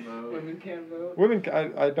 Women can't vote. Women can't vote. Women,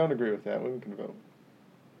 I don't agree with that. Women can vote.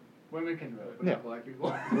 Women can vote, but Yeah. not black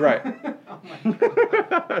people. Right. Oh my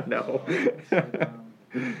God. No. Oh, that's so dumb.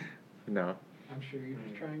 No. I'm sure you're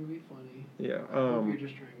just trying to be funny. Yeah. I hope you're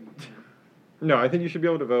just trying to be funny. No, I think you should be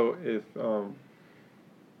able to vote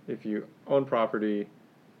if you own property,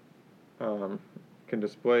 can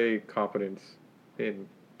display competence in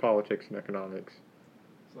politics and economics.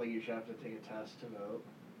 It's like you should have to take a test to vote.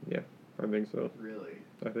 Yeah, I think so. Really?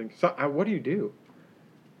 I think so. What do you do?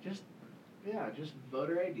 Just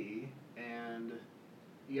voter ID, and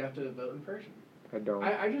you have to vote in person. I don't.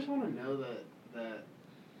 I just want to know that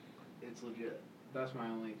it's legit. That's my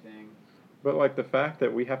only thing. But like the fact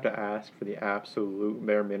that we have to ask for the absolute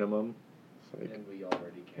bare minimum, it's like, And we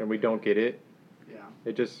already can. and we don't get it. Yeah.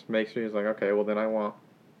 It just makes me just like, okay, well then I want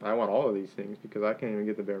all of these things because I can't even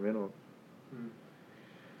get the bare minimum.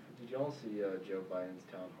 Did y'all see Joe Biden's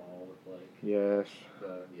town hall with like Yes.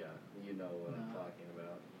 you know what I'm No. talking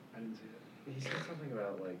about. I didn't see it. He said something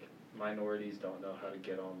about like minorities don't know how to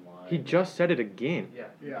get online. He just said it again. Yeah.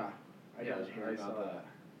 Yeah. I Yeah, did hear I about saw that.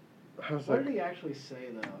 I was What like, did he actually say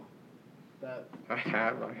though? That I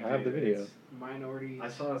have the Dude, video. it's- minorities. I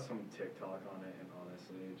saw some TikTok on it, and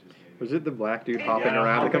honestly, it just made me. Was it the black dude hopping Yeah,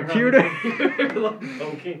 around the hopping computer? like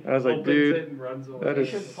poking, I was like, opens dude, it and runs away. that You is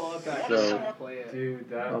should pull up that so- and play it. Dude,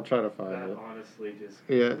 that. I'll try to find that it. honestly just.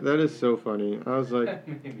 Yeah, that is so funny. I was like,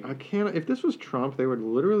 made me- I can't. If this was Trump, there would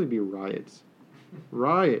literally be riots.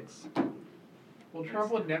 Riots. Well,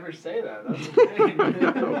 Trump would never say that. That's the thing.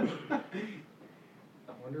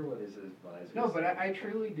 I wonder what his advisor. No, but I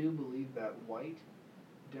truly do believe that white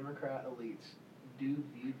Democrat elites do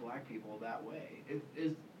view black people that way.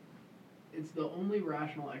 It's the only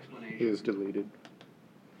rational explanation. It is deleted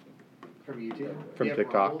From YouTube? from Do you have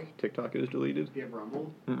TikTok. Rumble? TikTok is deleted. Do you have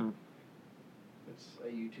Rumble? Mm-mm. It's a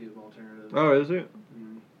YouTube alternative. Oh, is it?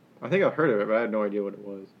 Mm. I think I've heard of it, but I had no idea what it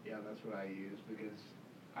was. Yeah, that's what I use because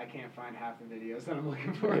I can't find half the videos that I'm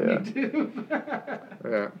looking for Yeah. on YouTube.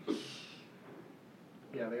 Yeah.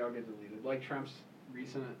 Yeah, they all get deleted. Like Trump's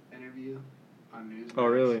recent interview on Newsmax. Oh,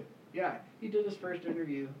 really? Yeah, he did his first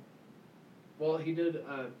interview. Well, he did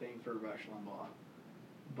a thing for Rush Limbaugh,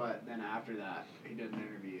 but then after that, he did an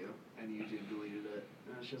interview, and YouTube deleted it.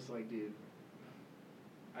 And it's just like, dude,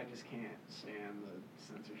 I just can't stand the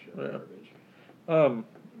censorship Yeah. garbage.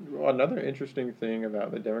 Another interesting thing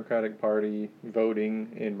about the Democratic Party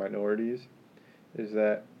voting in minorities is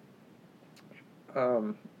that,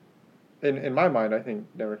 in my mind, I think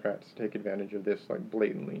Democrats take advantage of this like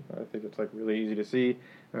blatantly. I think it's like really easy to see,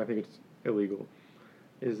 and I think it's illegal.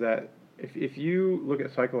 Is that if you look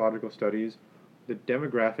at psychological studies, the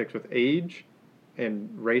demographics with age and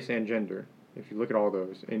race and gender, if you look at all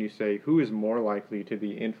those, and you say who is more likely to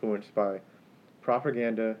be influenced by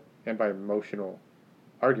propaganda and by emotional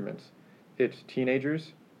arguments, it's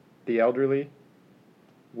teenagers, the elderly,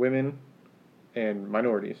 women, and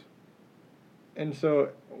minorities. And so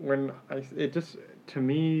to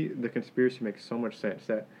me, the conspiracy makes so much sense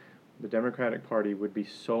that the Democratic Party would be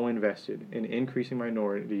so invested in increasing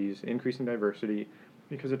minorities, increasing diversity,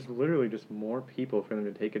 because it's literally just more people for them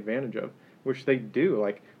to take advantage of, which they do.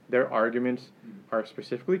 Like, their arguments are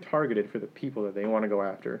specifically targeted for the people that they want to go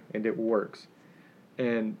after, and it works.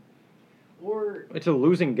 And Or, it's a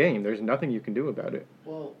losing game. There's nothing you can do about it.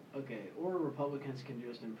 well, okay, or Republicans can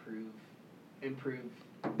just improve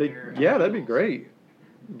their That'd be ideals. great,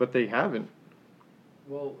 but they haven't.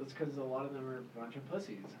 Well, it's because a lot of them are a bunch of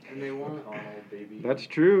pussies, and they won't. McConnell, baby. That's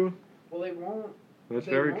true. Well, they won't. That's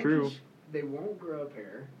they very won't true. they won't grow up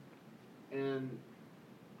here, and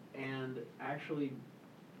actually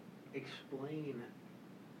explain.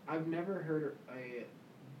 I've never heard a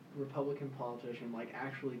Republican politician like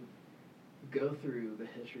actually go through the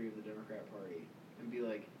history of the Democrat Party and be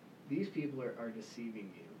like, these people are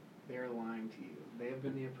deceiving you. They're lying to you. They have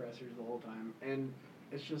been the oppressors the whole time, and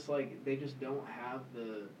it's just like they just don't have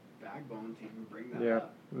the backbone to even bring that Yeah.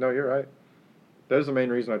 up. No, you're right. That was the main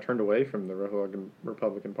reason I turned away from the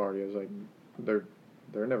Republican Party. I was like,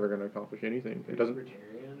 they're never going to accomplish anything. Are It you doesn't.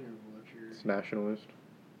 libertarian or what's your? It's nationalist.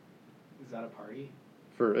 Is that a party?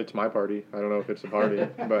 It's my party. I don't know if it's a party,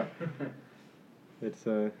 but it's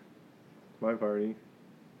my party.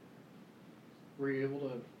 Were you able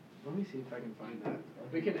to? Let me see if I can find that.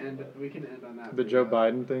 We can end on that. The Joe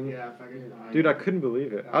Biden thing. Yeah, if I can. Dude, I couldn't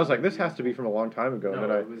believe it. I was like, this has to be from a long time ago. No,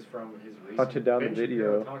 and then it was from his recent. hunted down the Ben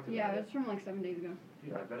video. Shapiro talked about Yeah, it. it's from like 7 days ago.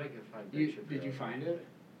 Dude, I bet I could find Ben You, Shapiro. did you find it?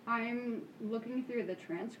 I'm looking through the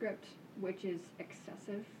transcript, which is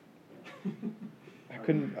excessive. I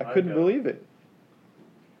couldn't I got believe it.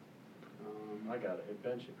 I got it. If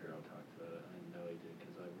Ben Shapiro talked about it. I know he did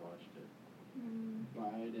because I watched it.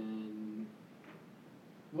 Biden.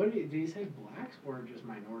 What did he say? Blacks or just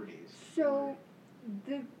minorities? So,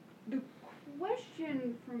 the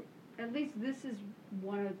question from, at least this is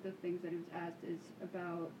one of the things that he was asked, is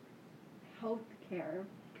about health care,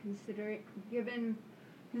 given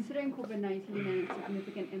Considering COVID-19 and its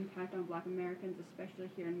significant impact on Black Americans, especially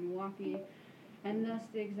here in Milwaukee, and thus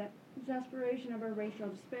the exasperation of our racial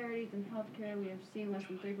disparities in healthcare, we have seen less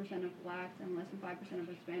than 3% of Blacks and less than 5% of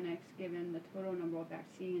Hispanics given the total number of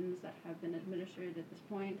vaccines that have been administered at this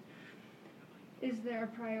point. Is that a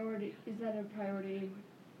priority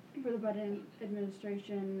for the Biden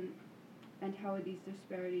administration, and how would these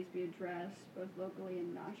disparities be addressed both locally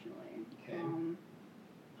and nationally? Okay.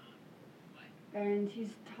 And he's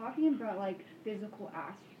talking about like physical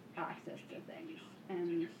access to things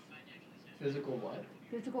and Physical what?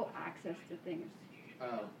 physical access to things.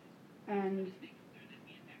 Oh. And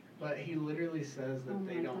But he literally says that Oh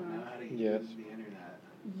they my don't know gosh. how to Yes. use the internet.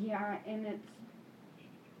 yeah, and it's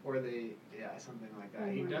Or something like that. Oh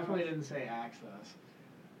He my definitely gosh. didn't say access.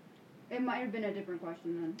 it might have been a different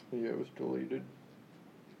question then. Yeah, it was deleted.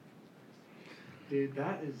 Dude,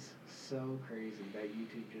 that is so crazy that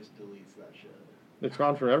YouTube just deletes that shit. It's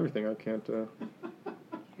gone from everything. I can't.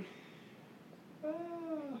 Ah,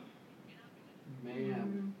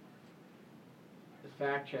 man. The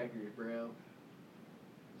fact checkers, bro.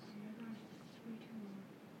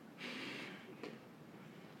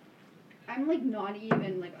 I'm like not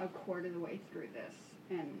even like a quarter of the way through this,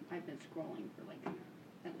 and I've been scrolling for like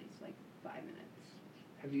at least like 5 minutes.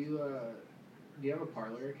 Have you, do you have a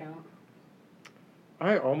Parler account?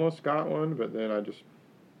 I almost got one, but then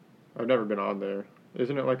I've never been on there.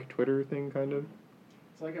 Isn't it like a Twitter thing, kind of?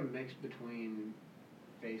 It's like a mix between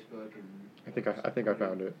Facebook and... I think I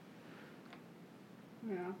found it.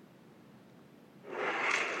 Yeah.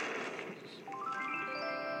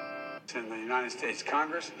 In the United States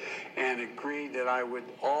Congress, and agreed that I would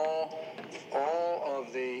all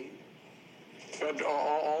of the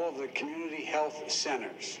community health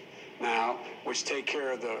centers now, which take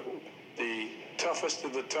care of the toughest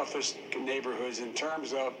of the toughest neighborhoods in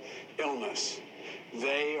terms of illness,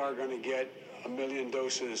 they are going to get 1 million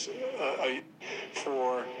doses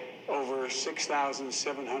for over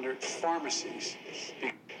 6,700 pharmacies.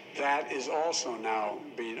 That is also now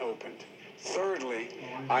being opened. Thirdly,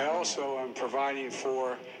 I also am providing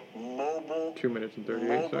for mobile 2 minutes and 38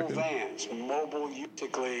 mobile seconds. vans,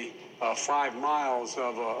 basically 5 miles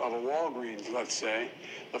of a Walgreens, let's say.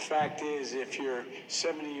 The fact is, if you're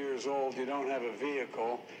 70 years old, you don't have a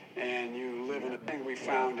vehicle, and you live in a thing we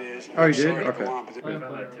found is... Oh, you did? Sorry to go Okay. on, but We found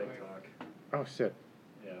that TikTok. Oh, shit.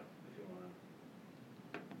 Yeah, if you want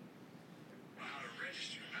how to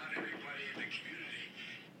register. Not everybody in the community,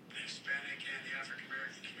 the Hispanic and the African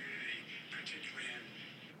American community, particularly in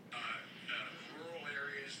rural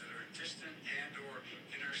areas that are distant and or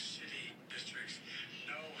inner city districts,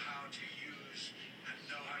 know how to use and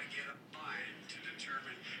know how to get online to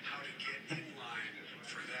determine how to get in line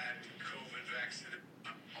for that COVID vaccine.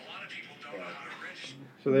 A lot of people don't know how to register.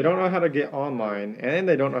 So they don't know how to get online, and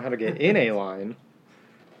they don't know how to get in a line.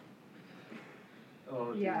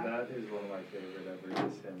 Oh, dude, Yeah. that is one of my favorite ever,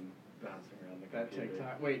 is him bouncing around the That computer.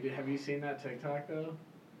 TikTok. Wait, have you seen that TikTok, though?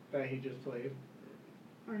 That he just played?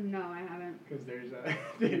 Or no, I haven't. Because there's a...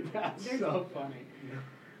 Dude, that's There's- so funny.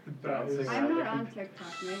 That Bouncing is I'm around not the on computer.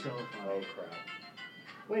 TikTok, Nick. so funny. Oh, crap.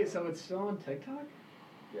 Wait, so it's still on TikTok?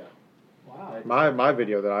 Yeah. Wow. My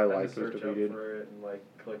video that I Had to liked was search up deleted. for it and, like,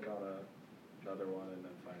 click on another one and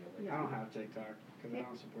then find it. I don't have TikTok because I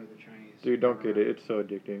don't support the Chinese. Dude, don't get it. It's so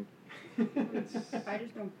addicting. I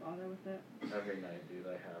just don't bother with it. Every night, dude,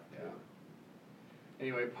 I have to. Yeah.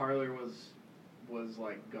 Anyway, Parler was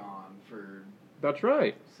like gone for... That's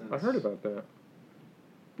right. Since I heard about that.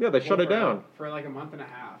 Yeah, they shut it down. For like a month and a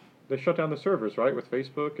half. They shut down the servers, right, with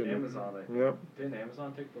Facebook and Amazon, I think. Yep. Didn't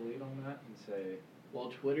Amazon take the lead on that and say,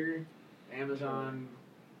 Well, Twitter, Amazon...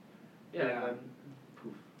 yeah, Yeah. and then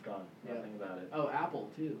poof, gone. Yeah. Nothing about it. Oh, Apple,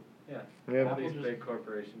 too. Yeah. Yeah. All Apple these just- big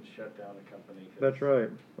corporations shut down a company. 'cause- That's right.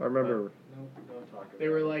 I remember. No, don't talk about They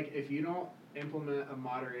were it. like, if you don't implement a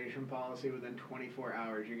moderation policy within 24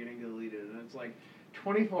 hours, you're getting deleted. And it's like,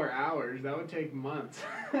 24 hours? That would take months.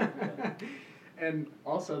 And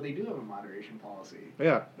also, they do have a moderation policy.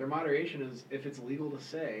 Yeah. Their moderation is if it's legal to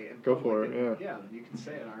say. In Go public, for it, then- yeah. Yeah, then you can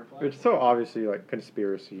say it on our platform. It's so obviously like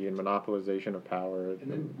conspiracy and monopolization of power.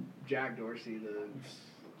 And then Jack Dorsey, the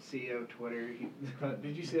CEO of Twitter,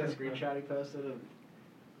 did you see that screenshot he posted of?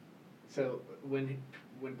 So when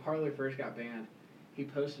Parler first got banned, he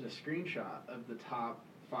posted a screenshot of the top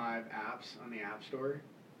 5 apps on the App Store,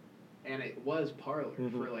 and it was Parler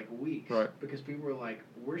Mhm. for like weeks, Right. because people were like,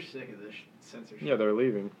 "We're sick of this censorship." Yeah, they're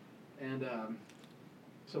leaving. And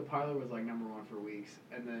so Parler was like #1 for weeks,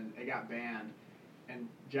 and then it got banned, and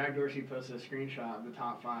Jack Dorsey posted a screenshot of the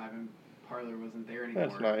top 5, and Parler wasn't there anymore.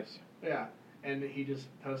 That's nice. Yeah, and he just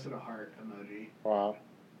posted a heart emoji. Wow.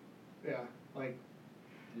 Yeah, like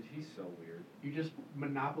Dude, he's so weird. You just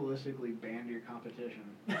monopolistically banned your competition.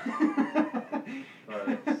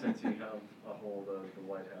 But since you have a hold of the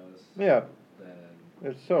White House, Yeah. then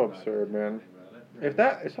It's so you're not absurd, gonna do man. anything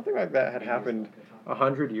about it. If something like that had happened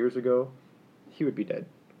 100 years ago, he would be dead.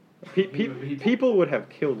 People would have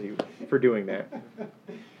killed you for doing that.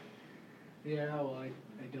 Yeah, well, I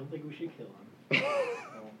don't think we should kill him.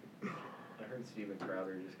 Well, I heard Steven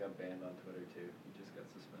Crowder just got banned on Twitter too. He just got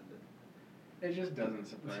suspended. It just doesn't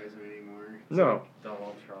surprise me anymore. No.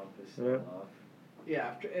 Donald Trump is still Yeah. off.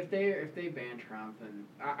 Yeah, if they ban Trump, then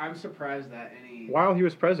I'm surprised that any. While he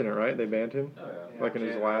was president, right? They banned him? Oh yeah. Like in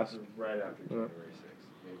his last. Right after January 6th,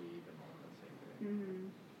 maybe even on the same day. Mm-hmm.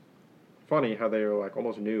 Funny how they were like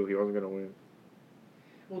almost knew he wasn't going to win.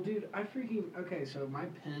 Well, dude, okay. So my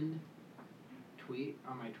pinned tweet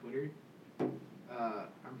on my Twitter.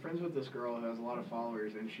 I'm friends with this girl who has a lot of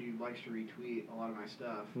followers, and she likes to retweet a lot of my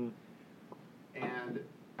stuff. And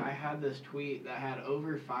I had this tweet that had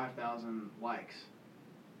over 5,000 likes.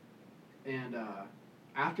 And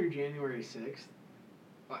after January 6th,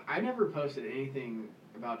 I never posted anything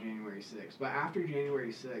about January 6th, but after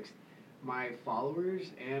January 6th, my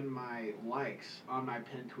followers and my likes on my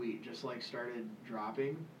pinned tweet just like started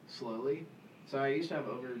dropping slowly. So I used to have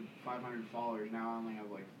over 500 followers. Now I only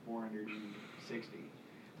have like 460.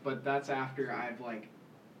 But that's after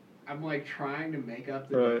I'm like trying to make up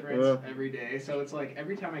the difference every day. So it's like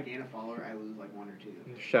every time I gain a follower, I lose like one or two.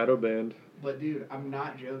 Shadow banned. But dude, I'm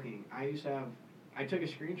not joking. I took a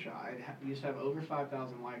screenshot. I used to have over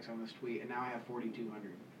 5,000 likes on this tweet, and now I have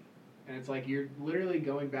 4,200. And it's like you're literally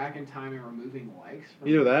going back in time and removing likes.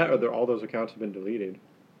 Either that or all those accounts have been deleted.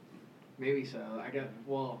 Maybe so.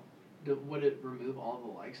 Would it remove all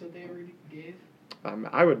the likes that they already gave?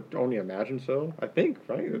 I would only imagine so. I think,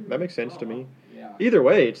 right? That makes sense to me. Yeah. Either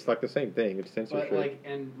way, it's like the same thing. It's censorship. But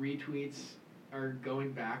and retweets are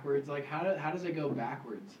going backwards. Like how does it go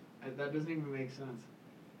backwards? That doesn't even make sense.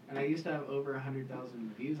 And I used to have over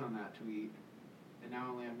 100,000 views on that tweet, and now I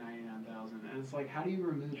only have 99,000. And it's like, how do you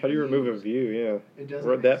remove? How do you remove a view? Yeah. It doesn't.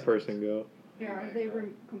 Where'd make that sense. person go? Yeah, are they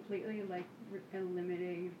completely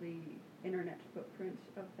eliminating the internet footprint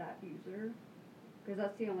of that user? Because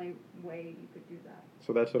that's the only way you could do that.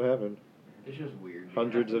 So that's what happened. It's just weird.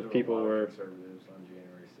 Hundreds of people were. Conservatives on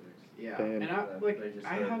January 6th. Yeah, banned. and They just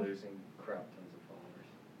started losing crap tons of followers.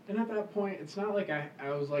 And at that point, it's not like I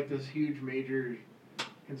was like this huge major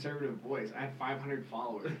conservative voice. I had 500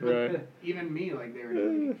 followers. Right. Even me, like they were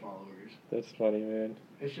deleting followers. That's funny, man.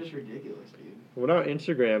 It's just ridiculous, dude. Well, now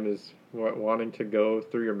Instagram is wanting to go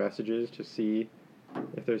through your messages to see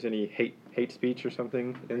if there's any hate speech or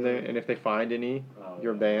something in there, and if they find any,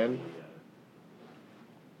 you're banned.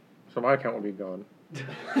 So my account will be gone.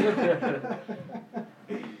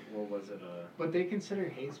 What was it? But they consider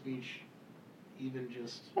hate speech even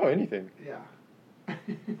just. Oh, anything. Yeah.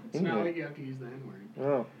 It's not like you have to use the N-word.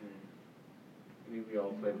 Oh. We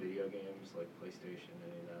all play video games like PlayStation,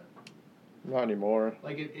 any of that. Not anymore.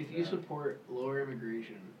 Like if you support lower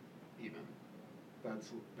immigration, even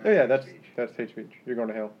that's Oh yeah, hate speech. that's hate speech. You're going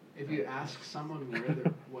to hell. If you ask someone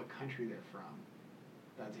what country they're from,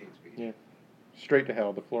 that's hate speech. Yeah. Straight to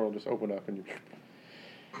hell. The floor will just open up and you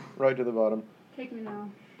right to the bottom. Take me now.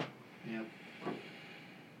 Yep.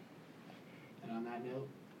 And on that note.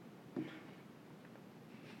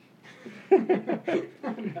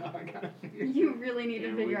 No, I gotta figure. You really need to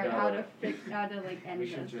Yeah, figure we out how to gotta- end We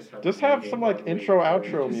should this. just have some, like, intro,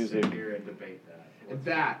 outro just sit music. here and debate that. And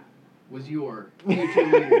that was your future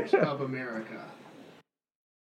leaders of America.